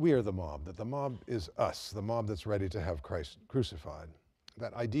we are the mob, that the mob is us, the mob that's ready to have Christ crucified.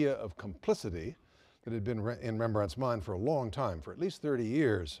 That idea of complicity that had been in Rembrandt's mind for a long time, for at least 30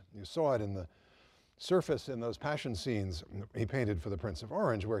 years. You saw it in the surface in those passion scenes he painted for the Prince of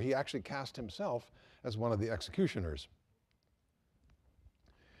Orange, where he actually cast himself as one of the executioners.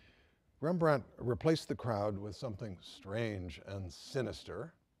 Rembrandt replaced the crowd with something strange and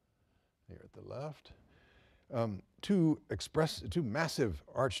sinister. Here at the left. Two massive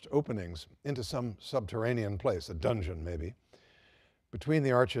arched openings into some subterranean place, a dungeon maybe. Between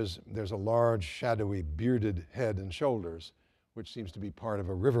the arches, there's a large, shadowy, bearded head and shoulders, which seems to be part of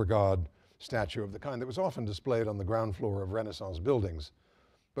a river god statue of the kind that was often displayed on the ground floor of Renaissance buildings,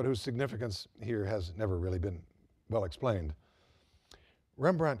 but whose significance here has never really been well explained.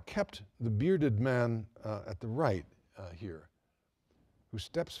 Rembrandt kept the bearded man at the right here, who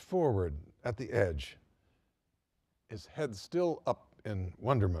steps forward at the edge, his head still up in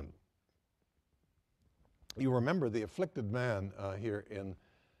wonderment. You remember the afflicted man here in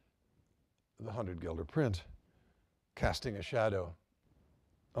the 100 guilder print, casting a shadow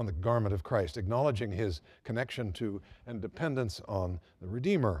on the garment of Christ, acknowledging his connection to and dependence on the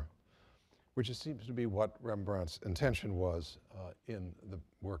Redeemer, which seems to be what Rembrandt's intention was in the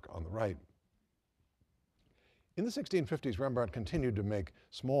work on the right. In the 1650s, Rembrandt continued to make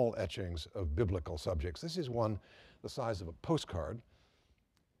small etchings of biblical subjects. This is one the size of a postcard.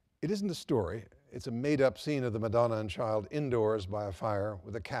 It isn't a story. It's a made-up scene of the Madonna and Child indoors by a fire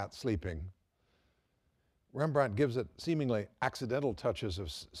with a cat sleeping. Rembrandt gives it seemingly accidental touches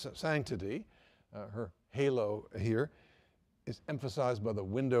of sanctity, Her halo here is emphasized by the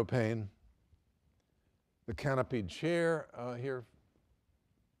window pane. The canopied chair here,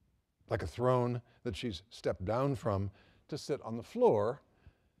 like a throne that she's stepped down from to sit on the floor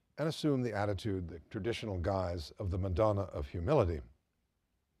and assume the attitude, the traditional guise of the Madonna of humility.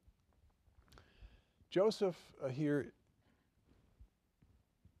 Joseph here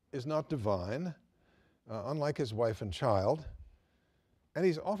is not divine, unlike his wife and child, and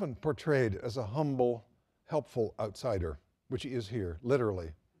he's often portrayed as a humble, helpful outsider, which he is here,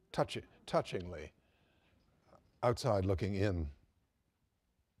 literally, touchingly, outside looking in.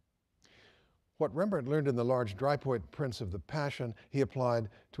 What Rembrandt learned in the large dry-point prints of the Passion, he applied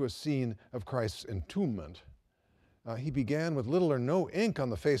to a scene of Christ's entombment. He began with little or no ink on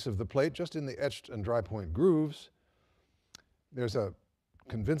the face of the plate, just in the etched and dry-point grooves. There's a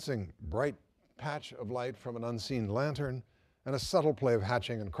convincing bright patch of light from an unseen lantern, and a subtle play of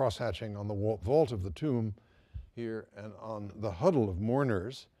hatching and cross-hatching on the vault of the tomb here and on the huddle of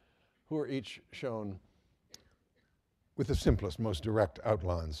mourners, who are each shown with the simplest, most direct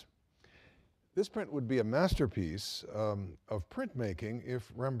outlines. This print would be a masterpiece of printmaking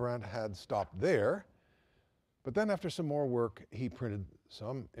if Rembrandt had stopped there, but then after some more work, he printed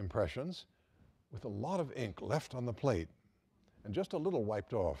some impressions with a lot of ink left on the plate and just a little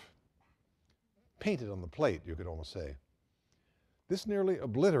wiped off. Painted on the plate, you could almost say. This nearly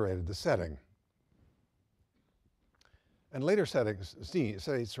obliterated the setting. And later states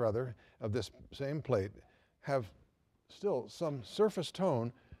of this same plate have still some surface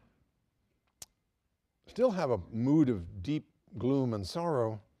tone, still have a mood of deep gloom and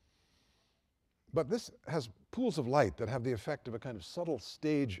sorrow, but this has pools of light that have the effect of a kind of subtle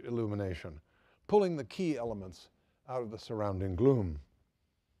stage illumination, pulling the key elements out of the surrounding gloom.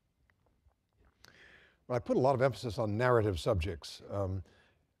 I put a lot of emphasis on narrative subjects,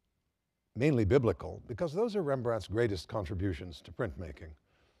 mainly biblical, because those are Rembrandt's greatest contributions to printmaking.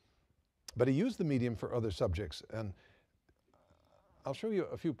 But he used the medium for other subjects, and I'll show you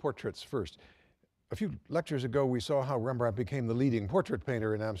a few portraits first. A few lectures ago, we saw how Rembrandt became the leading portrait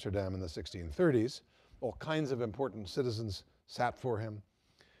painter in Amsterdam in the 1630s. All kinds of important citizens sat for him.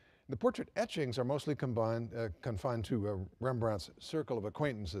 The portrait etchings are mostly confined to Rembrandt's circle of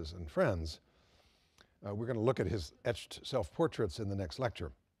acquaintances and friends. We're going to look at his etched self-portraits in the next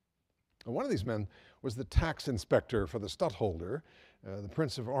lecture. One of these men was the tax inspector for the stadtholder, the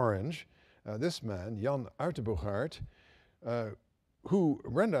Prince of Orange. This man, Jan Uytebogaert, who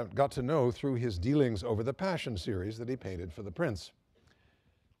Rembrandt got to know through his dealings over the Passion series that he painted for the Prince.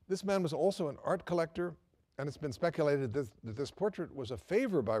 This man was also an art collector, and it's been speculated that this portrait was a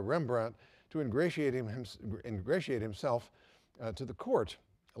favor by Rembrandt to ingratiate himself to the court,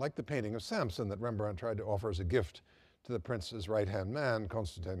 like the painting of Samson that Rembrandt tried to offer as a gift to the prince's right-hand man,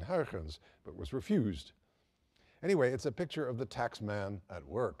 Constantijn Huygens, but was refused. Anyway, it's a picture of the tax man at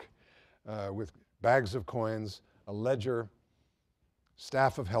work, with bags of coins, a ledger,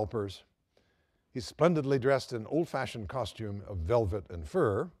 staff of helpers. He's splendidly dressed in old-fashioned costume of velvet and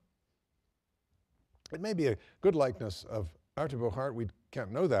fur. It may be a good likeness of Uytebogaert, we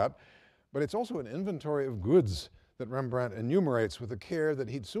can't know that, but it's also an inventory of goods that Rembrandt enumerates with a care that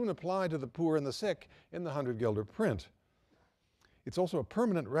he'd soon apply to the poor and the sick in the 100-guilder print. It's also a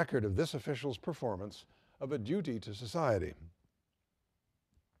permanent record of this official's performance of a duty to society.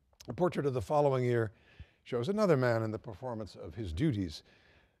 A portrait of the following year shows another man in the performance of his duties.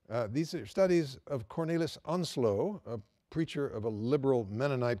 These are studies of Cornelis Onslow, a preacher of a liberal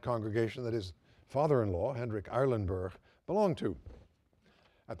Mennonite congregation that his father-in-law, Hendrik Uilenburg, belonged to.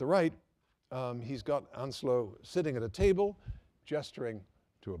 At the right, he's got Onslow sitting at a table, gesturing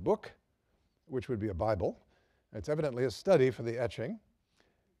to a book, which would be a Bible. It's evidently a study for the etching.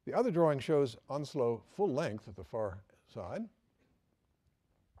 The other drawing shows Onslow full length at the far side,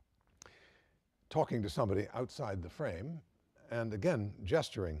 talking to somebody outside the frame, and again,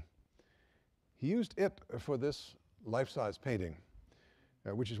 gesturing. He used it for this life-size painting,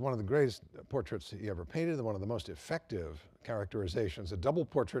 which is one of the greatest portraits he ever painted, and one of the most effective characterizations, a double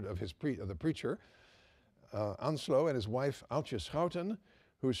portrait of the preacher, Onslow, and his wife, Altje Schouten,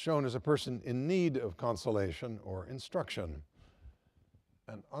 who's shown as a person in need of consolation or instruction.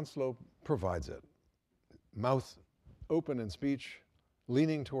 And Onslow provides it. Mouth open in speech,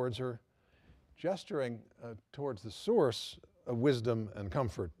 leaning towards her, gesturing towards the source of wisdom and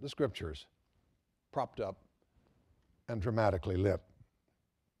comfort, the scriptures, propped up and dramatically lit.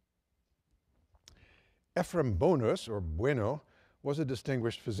 Ephraim Bonus, or Bueno, was a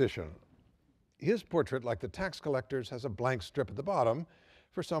distinguished physician. His portrait, like the tax collector's, has a blank strip at the bottom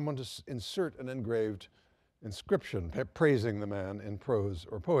for someone to insert an engraved inscription praising the man in prose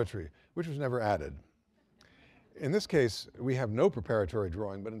or poetry, which was never added. In this case, we have no preparatory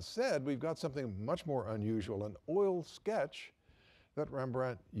drawing, but instead we've got something much more unusual, an oil sketch that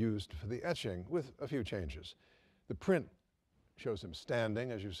Rembrandt used for the etching with a few changes. The print shows him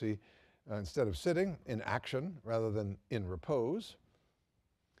standing, as you see, instead of sitting, in action rather than in repose.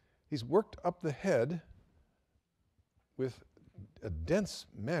 He's worked up the head with a dense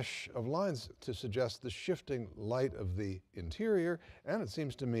mesh of lines to suggest the shifting light of the interior, and it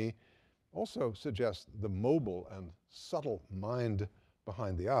seems to me also suggests the mobile and subtle mind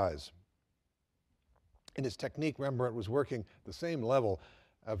behind the eyes. In his technique, Rembrandt was working the same level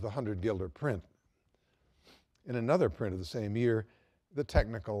of the 100-guilder print. In another print of the same year, the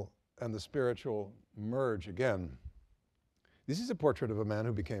technical and the spiritual merge again. This is a portrait of a man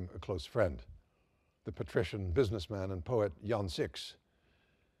who became a close friend, the patrician, businessman, and poet Jan Six.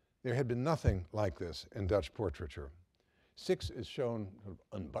 There had been nothing like this in Dutch portraiture. Six is shown sort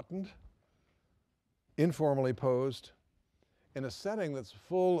of unbuttoned, informally posed, in a setting that's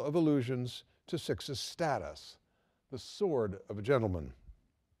full of allusions to Six's status, the sword of a gentleman,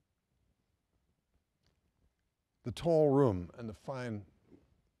 the tall room and the fine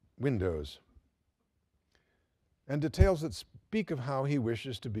windows, and details that speak of how he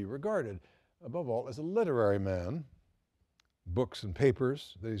wishes to be regarded, above all as a literary man, books and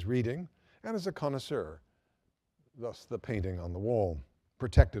papers that he's reading, and as a connoisseur, thus the painting on the wall,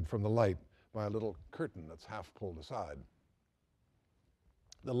 protected from the light by a little curtain that's half pulled aside.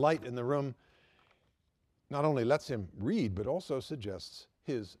 The light in the room not only lets him read, but also suggests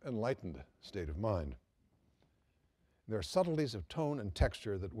his enlightened state of mind. There are subtleties of tone and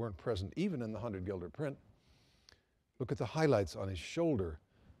texture that weren't present even in the 100-guilder print. Look at the highlights on his shoulder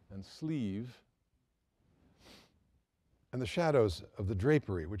and sleeve, and the shadows of the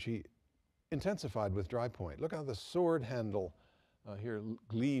drapery, which he intensified with dry point. Look how the sword handle here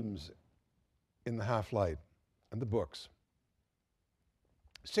gleams in the half light, and the books.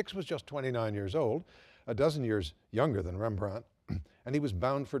 Six was just 29 years old, a dozen years younger than Rembrandt, and he was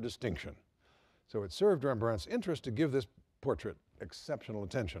bound for distinction. So it served Rembrandt's interest to give this portrait exceptional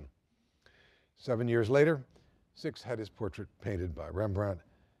attention. 7 years later, Six had his portrait painted by Rembrandt,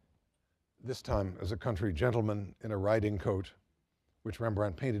 this time as a country gentleman in a riding coat, which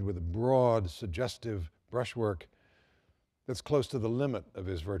Rembrandt painted with a broad, suggestive brushwork that's close to the limit of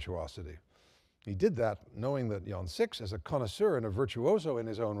his virtuosity. He did that knowing that Jan Six, as a connoisseur and a virtuoso in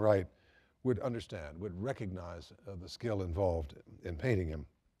his own right, would understand, would recognize the skill involved in painting him.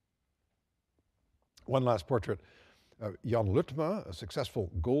 One last portrait, Jan Lutma, a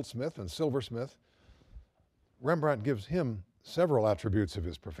successful goldsmith and silversmith. Rembrandt gives him several attributes of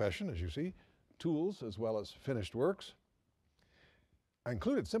his profession, as you see, tools as well as finished works. I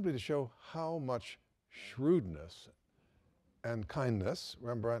include it simply to show how much shrewdness and kindness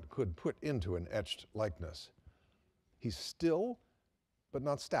Rembrandt could put into an etched likeness. He's still, but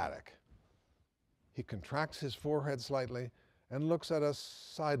not static. He contracts his forehead slightly and looks at us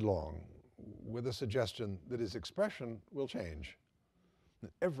sidelong with a suggestion that his expression will change.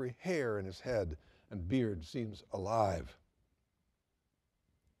 Every hair in his head and beard seems alive.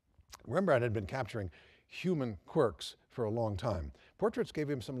 Rembrandt had been capturing human quirks for a long time. Portraits gave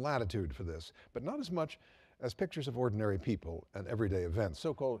him some latitude for this, but not as much as pictures of ordinary people and everyday events,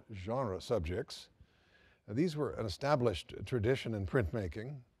 so-called genre subjects. These were an established tradition in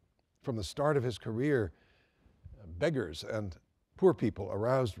printmaking. From the start of his career, beggars and poor people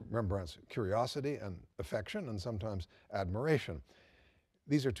aroused Rembrandt's curiosity and affection and sometimes admiration.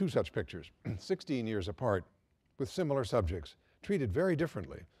 These are two such pictures, 16 years apart, with similar subjects, treated very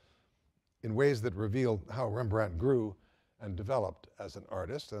differently in ways that reveal how Rembrandt grew and developed as an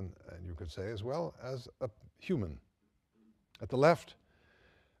artist, and you could say as well as a human. At the left,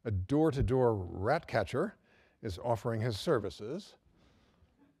 a door-to-door rat catcher is offering his services,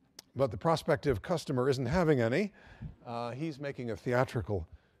 but the prospective customer isn't having any. He's making a theatrical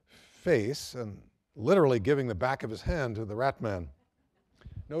face and literally giving the back of his hand to the rat man.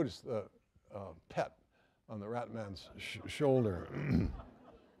 Notice the pet on the rat man's shoulder.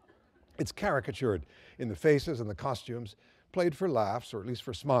 It's caricatured in the faces and the costumes, played for laughs, or at least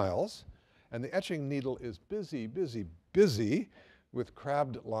for smiles, and the etching needle is busy, busy, busy with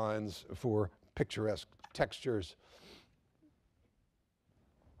crabbed lines for picturesque textures.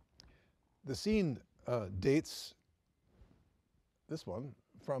 The scene dates, this one,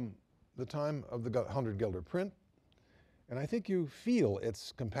 from the time of the 100-guilder print, and I think you feel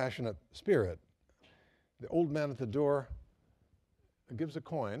its compassionate spirit. The old man at the door gives a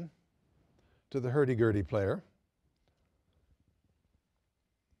coin to the hurdy-gurdy player,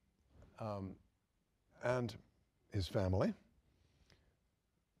 and his family,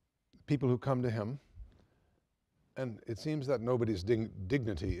 people who come to him, and it seems that nobody's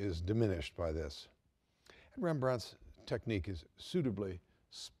dignity is diminished by this. And Rembrandt's technique is suitably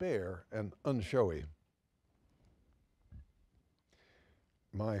spare and unshowy.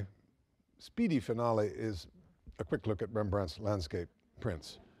 My speedy finale is a quick look at Rembrandt's landscape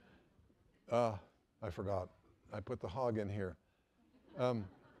prints. I forgot. I put the hog in here. I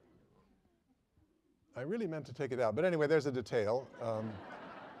really meant to take it out. But anyway, there's a detail,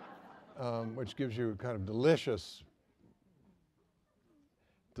 which gives you a kind of delicious,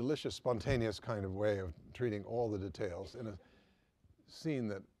 spontaneous kind of way of treating all the details in a scene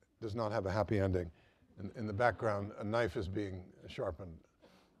that does not have a happy ending. In the background, a knife is being sharpened.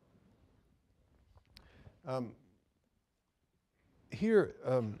 Here,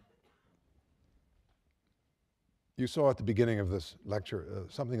 you saw at the beginning of this lecture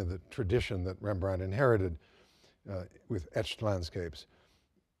something of the tradition that Rembrandt inherited with etched landscapes.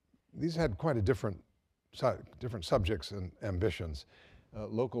 These had quite a different subjects and ambitions.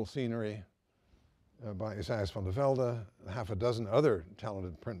 Local scenery by Esaias van der Velde, half a dozen other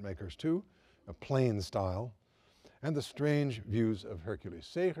talented printmakers too, a plain style, and the strange views of Hercules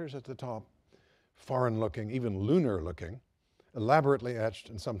Segers at the top, foreign-looking, even lunar-looking, elaborately etched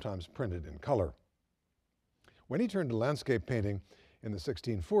and sometimes printed in color. When he turned to landscape painting in the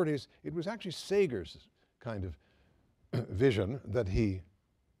 1640s, it was actually Segers' kind of vision that he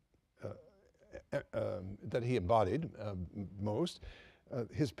embodied most.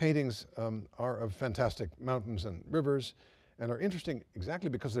 His paintings are of fantastic mountains and rivers and are interesting exactly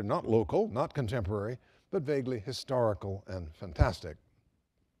because they're not local, not contemporary, but vaguely historical and fantastic.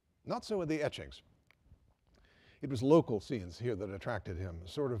 Not so with the etchings. It was local scenes here that attracted him, a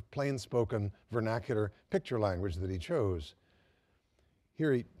sort of plain-spoken, vernacular picture language that he chose.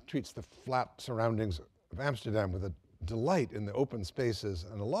 Here he treats the flat surroundings of Amsterdam with a delight in the open spaces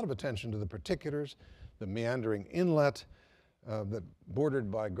and a lot of attention to the particulars, the meandering inlet that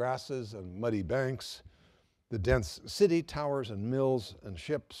bordered by grasses and muddy banks, the dense city, towers and mills and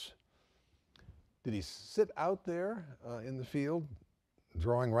ships. Did he sit out there in the field,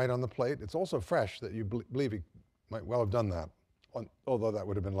 drawing right on the plate? It's also fresh that you believe he might well have done that, although that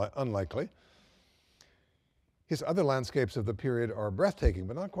would have been unlikely. His other landscapes of the period are breathtaking,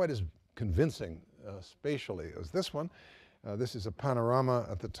 but not quite as convincing spatially as this one. This is a panorama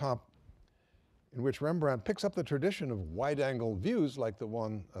at the top in which Rembrandt picks up the tradition of wide-angle views like the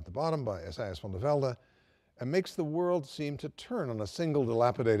one at the bottom by Esaias van der Velde and makes the world seem to turn on a single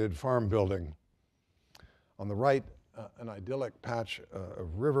dilapidated farm building. On the right, an idyllic patch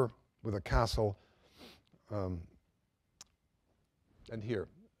of river with a castle, and here,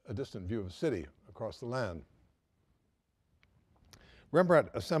 a distant view of a city across the land. Rembrandt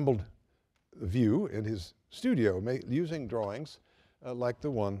assembled the view in his studio using drawings like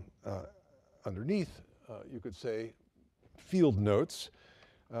the one underneath, you could say, field notes.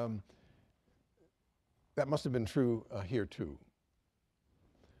 That must have been true here too.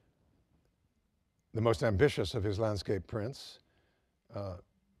 The most ambitious of his landscape prints,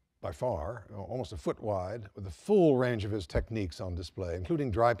 by far, almost a foot wide, with the full range of his techniques on display, including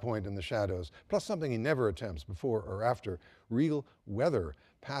dry point in the shadows, plus something he never attempts before or after, real weather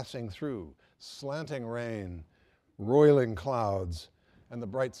passing through, slanting rain, roiling clouds, and the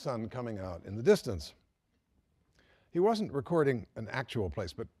bright sun coming out in the distance. He wasn't recording an actual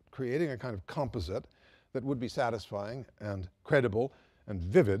place, but creating a kind of composite that would be satisfying and credible and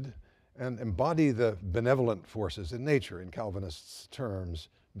vivid and embody the benevolent forces in nature, in Calvinists' terms,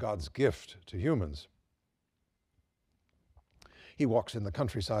 God's gift to humans. He walks in the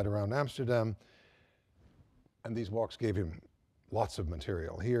countryside around Amsterdam, and these walks gave him lots of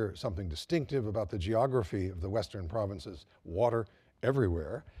material. Here, something distinctive about the geography of the western provinces, water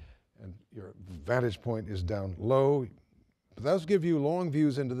everywhere, and your vantage point is down low. But those give you long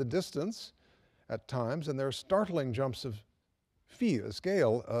views into the distance at times, and there are startling jumps of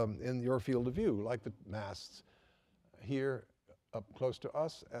scale in your field of view, like the masts here up close to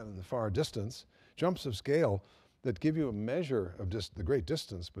us and in the far distance, jumps of scale that give you a measure of just the great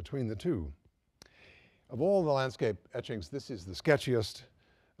distance between the two. Of all the landscape etchings, this is the sketchiest,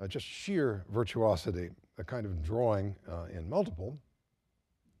 just sheer virtuosity, a kind of drawing in multiple.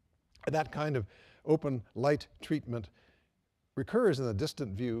 That kind of open light treatment recurs in the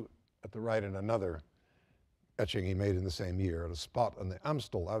distant view at the right in another etching he made in the same year at a spot on the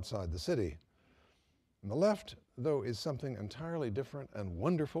Amstel outside the city. On the left, though, is something entirely different and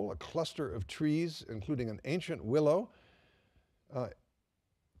wonderful, a cluster of trees, including an ancient willow,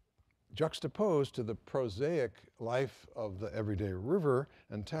 juxtaposed to the prosaic life of the everyday river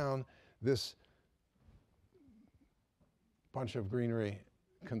and town, this bunch of greenery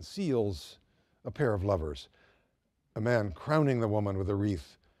conceals a pair of lovers, a man crowning the woman with a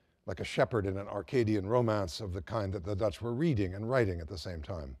wreath, like a shepherd in an Arcadian romance of the kind that the Dutch were reading and writing at the same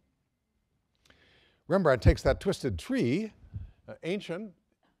time. Rembrandt takes that twisted tree, ancient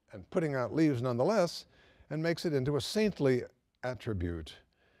and putting out leaves nonetheless, and makes it into a saintly attribute.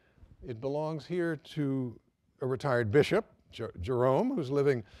 It belongs here to a retired bishop, Jerome, who's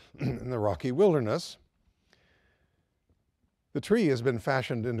living in the rocky wilderness. The tree has been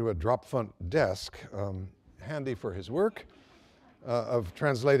fashioned into a drop-front desk, handy for his work of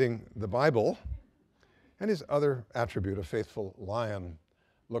translating the Bible, and his other attribute, a faithful lion,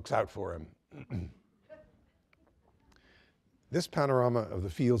 looks out for him. This panorama of the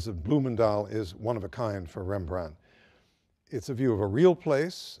fields of Bloemendaal is one of a kind for Rembrandt. It's a view of a real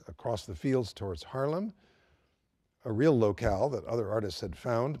place across the fields towards Haarlem, a real locale that other artists had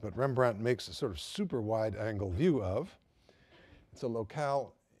found, but Rembrandt makes a sort of super wide-angle view of. It's a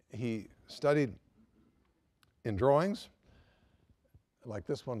locale he studied in drawings, like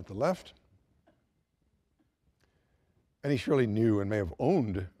this one at the left. And he surely knew and may have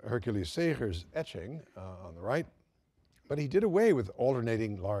owned Hercules Seger's etching on the right, but he did away with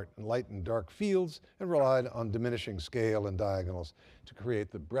alternating light and dark fields and relied on diminishing scale and diagonals to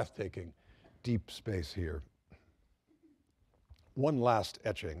create the breathtaking deep space here. One last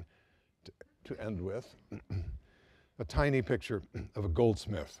etching to end with, a tiny picture of a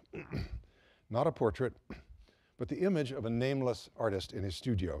goldsmith. Not a portrait, but the image of a nameless artist in his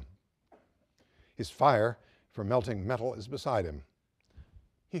studio. His fire for melting metal is beside him.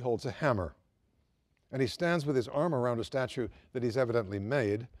 He holds a hammer, and he stands with his arm around a statue that he's evidently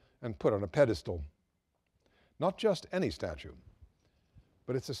made and put on a pedestal. Not just any statue,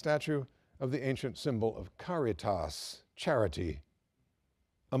 but it's a statue of the ancient symbol of caritas, charity,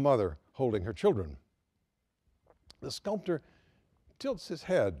 a mother holding her children. The sculptor tilts his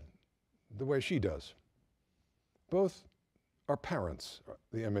head the way she does. Both are parents,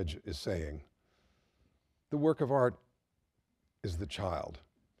 the image is saying. The work of art is the child,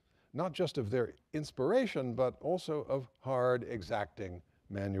 not just of their inspiration, but also of hard, exacting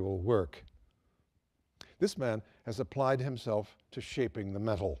manual work. This man has applied himself to shaping the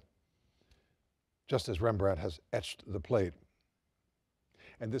metal, just as Rembrandt has etched the plate.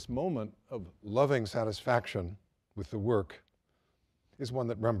 And this moment of loving satisfaction with the work is one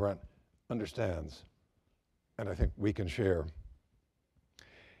that Rembrandt understands, and I think we can share.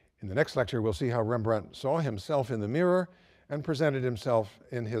 In the next lecture, we'll see how Rembrandt saw himself in the mirror and presented himself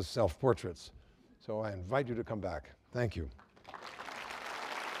in his self-portraits. So I invite you to come back. Thank you.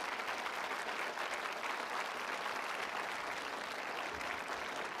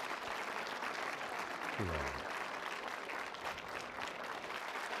 Too long.